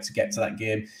excited to get to that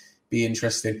game. Be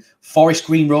interesting. Forest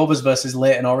Green Rovers versus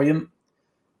Leyton Orient.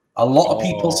 A lot of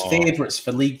people's favourites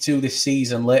for League Two this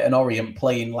season. Leyton Orient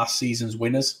playing last season's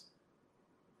winners.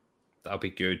 That'll be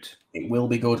good. It will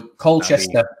be good.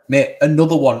 Colchester, mate,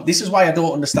 another one. This is why I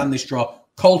don't understand this draw.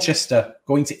 Colchester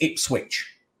going to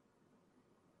Ipswich.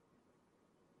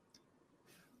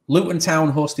 Luton Town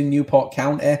hosting Newport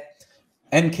County.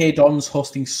 MK Dons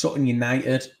hosting Sutton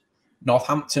United.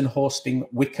 Northampton hosting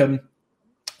Wickham.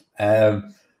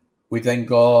 We've then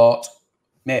got,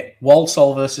 mate,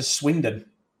 Walsall versus Swindon.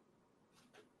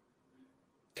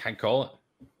 Can't call it.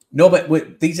 No, but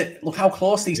look how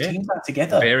close these teams are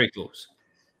together. Very close.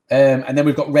 And then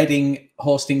we've got Reading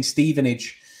hosting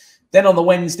Stevenage. Then on the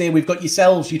Wednesday, we've got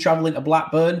yourselves. You're travelling to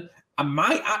Blackburn. I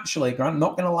might actually, Grant,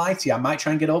 not going to lie to you, I might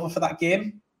try and get over for that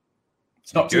game.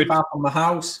 It's not too far from my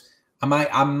house. I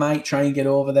might try and get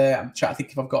over there. I'm trying to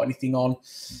think if I've got anything on.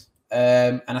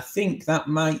 And I think that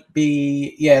might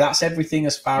be, that's everything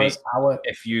as far as our...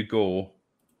 If you go,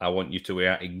 I want you to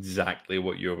wear exactly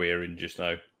what you're wearing just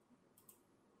now.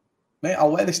 Mate,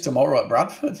 I'll wear this tomorrow at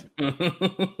Bradford.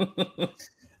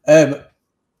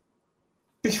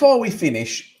 Before we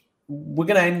finish, we're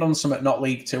going to end on something not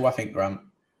League Two, I think, Grant.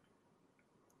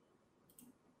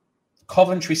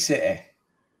 Coventry City.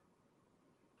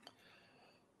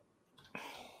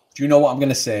 Do you know what I'm going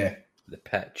to say? The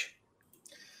pitch.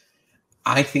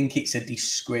 I think it's a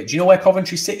disgrace. Do you know where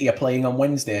Coventry City are playing on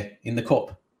Wednesday in the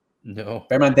Cup? No.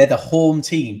 Bear in mind, they're the home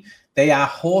team. They are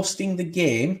hosting the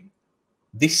game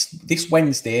this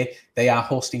Wednesday. They are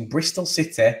hosting Bristol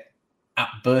City at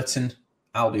Burton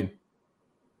Albion.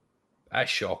 That's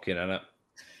shocking, isn't it?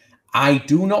 I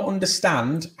do not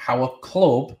understand how a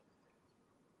club...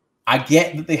 I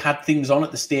get that they had things on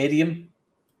at the stadium,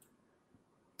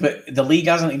 but the league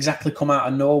hasn't exactly come out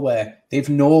of nowhere. They've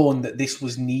known that this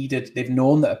was needed. They've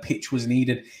known that a pitch was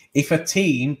needed. If a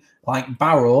team like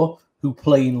Barrow, who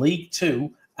play in League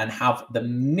Two and have the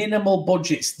minimal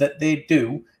budgets that they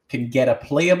do, can get a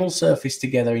playable surface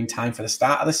together in time for the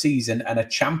start of the season, and a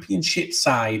championship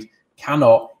side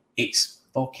cannot, it's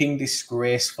fucking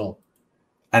disgraceful.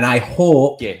 And I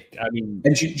hope... Yeah, I mean...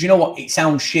 And do you know what? It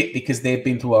sounds shit because they've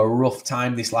been through a rough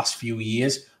time this last few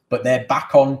years, but they're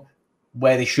back on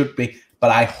where they should be.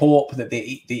 But I hope that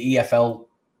the EFL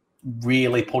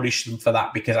really punish them for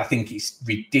that, because I think it's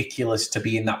ridiculous to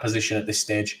be in that position at this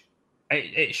stage.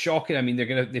 It's shocking. I mean,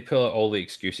 they pull out all the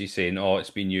excuses saying, it's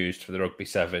been used for the rugby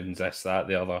sevens, this, that,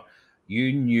 the other.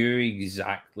 You knew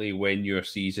exactly when your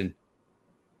season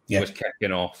was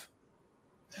kicking off.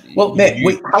 Well,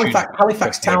 mate,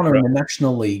 Halifax Town are in the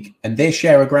National League, and they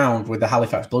share a ground with the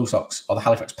Halifax Blue Sox, or the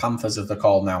Halifax Panthers, as they're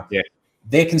called now. Yeah.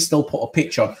 They can still put a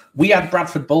pitch on. We had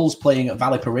Bradford Bulls playing at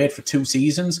Valley Parade for 2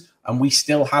 seasons, and we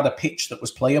still had a pitch that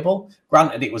was playable.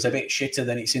 Granted, it was a bit shitter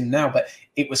than it's in now, but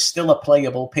it was still a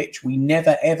playable pitch. We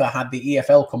never, ever had the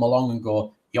EFL come along and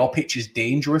go, your pitch is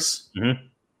dangerous. Mm-hmm.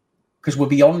 Because we're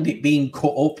beyond it being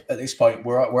cut up at this point.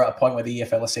 We're at a point where the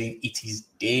EFL are saying it is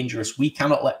dangerous. We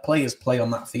cannot let players play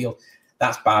on that field.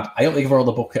 That's bad. I hope they give all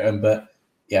the book at them, but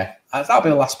yeah, that'll be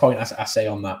the last point I say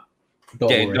on that.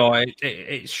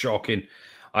 It's shocking.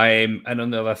 And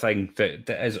another thing that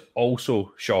is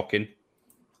also shocking,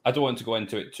 I don't want to go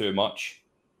into it too much,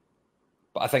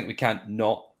 but I think we can't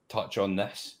not touch on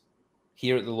this.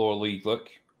 Here at the lower league, look,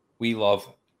 we love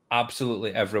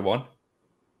absolutely everyone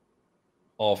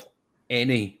of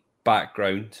any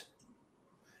background,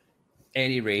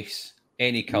 any race,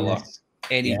 any colour,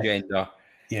 any gender,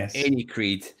 any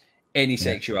creed, any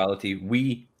sexuality.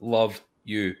 We love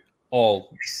you all.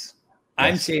 Yes.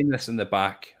 I'm saying this in the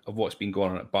back of what's been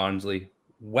going on at Barnsley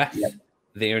with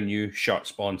their new shirt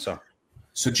sponsor.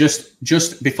 So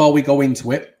just before we go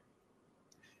into it,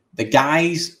 the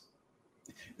guys,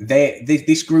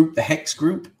 this group, the Hex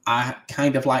group, are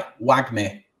kind of like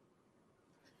WAGME.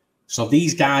 So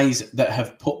these guys that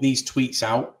have put these tweets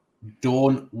out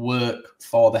don't work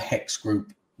for the Hex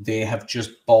group. They have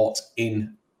just bought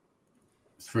in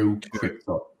through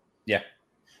crypto. Yeah.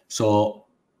 So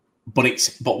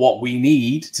But what we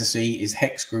need to see is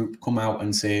Hex Group come out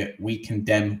and say we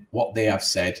condemn what they have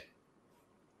said.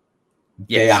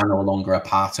 Yes. They are no longer a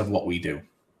part of what we do.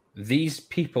 These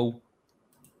people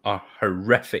are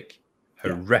horrific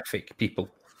people.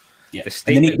 Yeah, The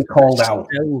and they need to be called out.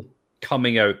 Still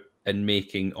coming out and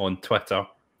making on Twitter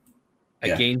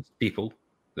against people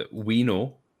that we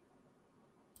know.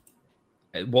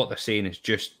 What they're saying is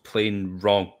just plain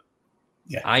wrong.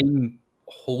 Yeah, I'm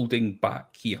holding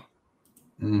back here.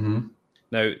 Mm-hmm.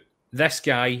 Now, this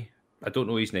guy, I don't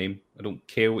know his name. I don't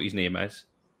care what his name is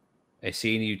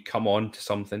saying you'd come on to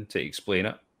something to explain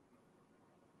it.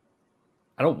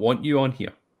 I don't want you on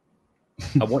here.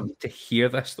 I want you to hear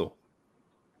this, though.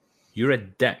 You're a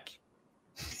dick.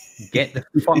 Get the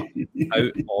fuck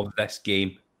out of this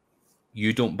game.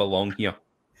 You don't belong here.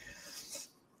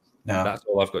 No. That's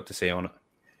all I've got to say on it.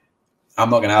 I'm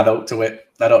not going to add out to it.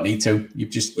 I don't need to.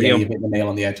 You've hit the nail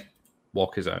on the head.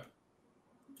 Walk us out.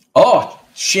 Oh,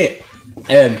 shit.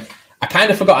 I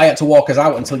kind of forgot I had to walk us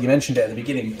out until you mentioned it at the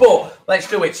beginning. But let's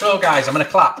do it. So, guys, I'm going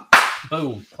to clap.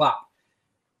 Boom, clap.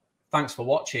 Thanks for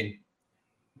watching.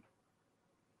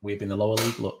 We've been the lower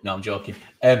league. Look, no, I'm joking.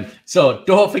 So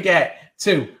don't forget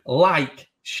to like,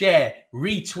 share,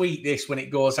 retweet this when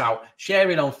it goes out. Share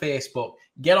it on Facebook.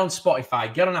 Get on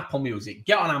Spotify. Get on Apple Music.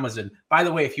 Get on Amazon. By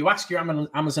the way, if you ask your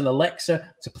Amazon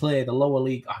Alexa to play the lower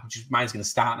league, mine's going to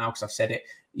start now because I've said it.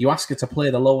 You ask her to play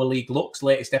the lower league Lux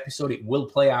latest episode, it will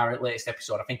play our latest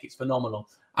episode. I think it's phenomenal.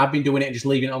 I've been doing it and just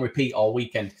leaving it on repeat all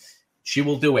weekend. She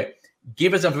will do it.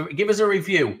 Give us a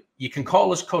review. You can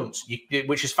call us cunts,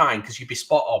 which is fine because you'd be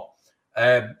spot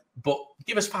on. But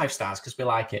give us 5 stars because we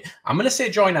like it. I'm going to say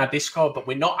join our Discord, but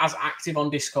we're not as active on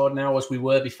Discord now as we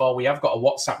were before. We have got a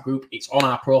WhatsApp group. It's on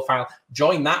our profile.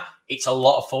 Join that. It's a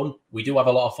lot of fun. We do have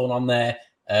a lot of fun on there.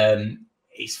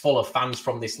 It's full of fans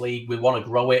from this league. We want to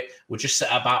grow it. We're just at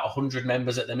about 100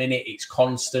 members at the minute. It's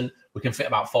constant. We can fit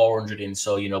about 400 in.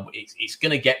 So, it's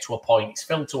going to get to a point. It's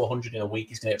filled to 100 in a week.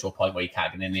 It's going to get to a point where you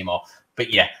can't get in anymore.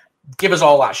 But yeah, give us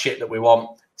all that shit that we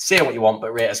want. Say what you want,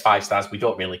 but rate us 5 stars. We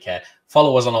don't really care.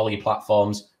 Follow us on all your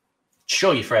platforms.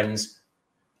 Show your friends.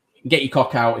 Get your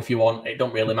cock out if you want. It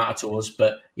don't really matter to us.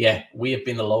 But yeah, we have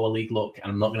been the lower league look,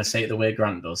 and I'm not going to say it the way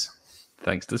Grant does.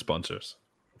 Thanks to sponsors.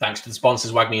 Thanks to the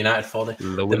sponsors, Wagner United, for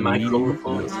the micro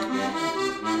report.